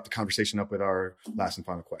 And then we'll wrap the conversation up with our last and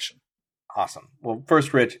final question. Awesome. Well, first,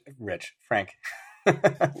 Frank,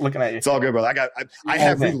 looking at you. It's all good, brother. I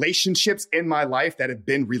have relationships in my life that have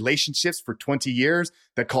been relationships for 20 years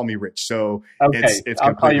that call me Rich. So it's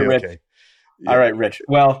I'll call you Rich. Okay. Yeah. All right, Rich.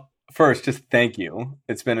 Well, first, just thank you.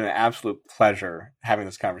 It's been an absolute pleasure having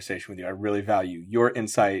this conversation with you. I really value your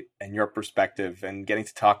insight and your perspective and getting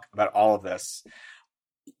to talk about all of this.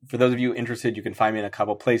 For those of you interested, you can find me in a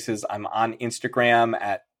couple places. I'm on Instagram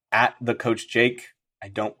at the Coach Jake. I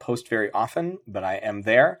don't post very often, but I am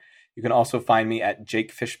there. You can also find me at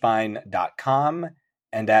jakefishbein.com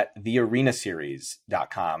and at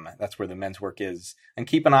thearenaseries.com. That's where the men's work is. And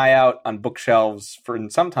keep an eye out on bookshelves for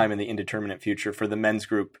sometime in the indeterminate future for the men's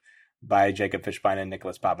group by Jacob Fishbein and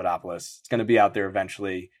Nicholas Papadopoulos. It's going to be out there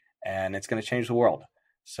eventually, and it's going to change the world.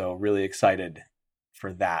 So really excited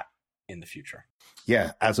for that in the future.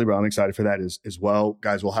 Yeah, absolutely, bro. I'm excited for that as well.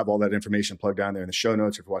 Guys, we'll have all that information plugged down there in the show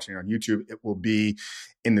notes. If you're watching it on YouTube, it will be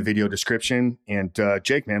in the video description. And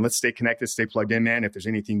Jake, man, let's stay connected, stay plugged in, man. If there's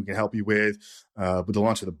anything we can help you with the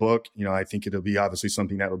launch of the book, I think it'll be obviously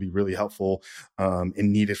something that will be really helpful and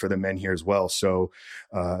needed for the men here as well. So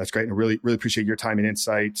that's great. And really, really appreciate your time and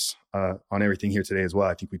insights on everything here today as well.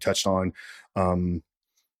 I think we touched on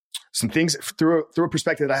some things through a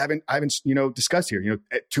perspective that I haven't discussed here.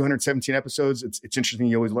 At 217 episodes, it's interesting.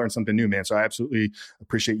 You always learn something new, man. So I absolutely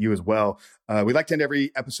appreciate you as well. We like to end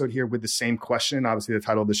every episode here with the same question. Obviously, the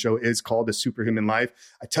title of the show is called "The Superhuman Life."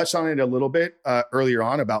 I touched on it a little bit earlier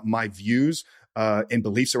on about my views and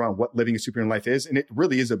beliefs around what living a superhuman life is, and it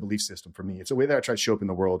really is a belief system for me. It's a way that I try to show up in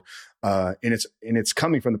the world, and it's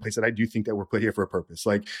coming from the place that I do think that we're put here for a purpose.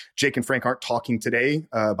 Like Jake and Frank aren't talking today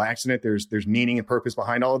by accident. There's meaning and purpose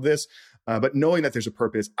behind all of this, but knowing that there's a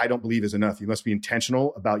purpose, I don't believe is enough. You must be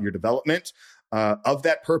intentional about your development of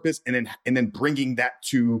that purpose, and then bringing that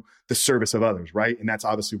to the service of others, right? And that's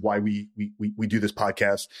obviously why we do this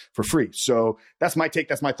podcast for free. So that's my take.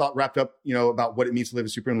 That's my thought wrapped up, about what it means to live a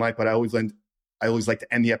superhuman life. But I always like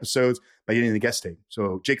to end the episodes by getting the guest take.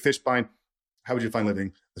 So Jake Fishbein, how would you define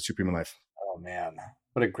living a superhuman life? Oh man,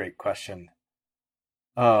 what a great question.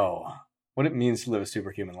 Oh, what it means to live a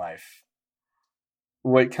superhuman life.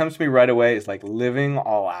 What comes to me right away is like living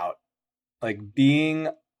all out, like being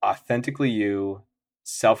authentically you,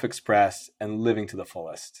 self-expressed, and living to the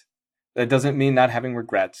fullest. That doesn't mean not having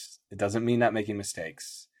regrets. It doesn't mean not making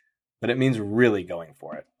mistakes. But it means really going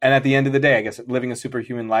for it. And at the end of the day, I guess living a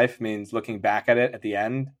superhuman life means looking back at it at the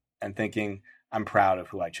end and thinking, I'm proud of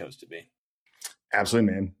who I chose to be.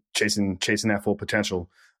 Absolutely, man. Chasing that full potential.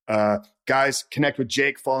 Guys, connect with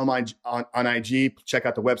Jake. Follow him on IG. Check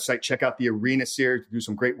out the website. Check out the Arena Series. Do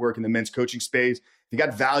some great work in the men's coaching space. If you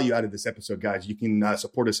got value out of this episode, guys, you can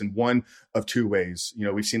support us in one of two ways.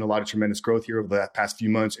 We've seen a lot of tremendous growth here over the past few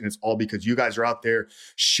months, and it's all because you guys are out there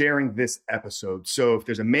sharing this episode. So if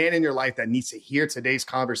there's a man in your life that needs to hear today's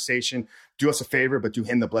conversation, do us a favor, but do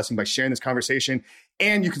him the blessing by sharing this conversation.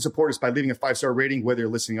 And you can support us by leaving a 5-star rating, whether you're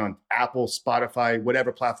listening on Apple, Spotify,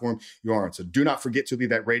 whatever platform you are on. So do not forget to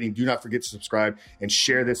leave that rating. Do not forget to subscribe and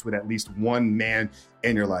share this with at least one man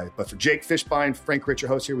in your life. But for Jake Fishbein, Frank Rich, your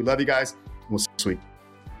host here, we love you guys. We'll see you next week.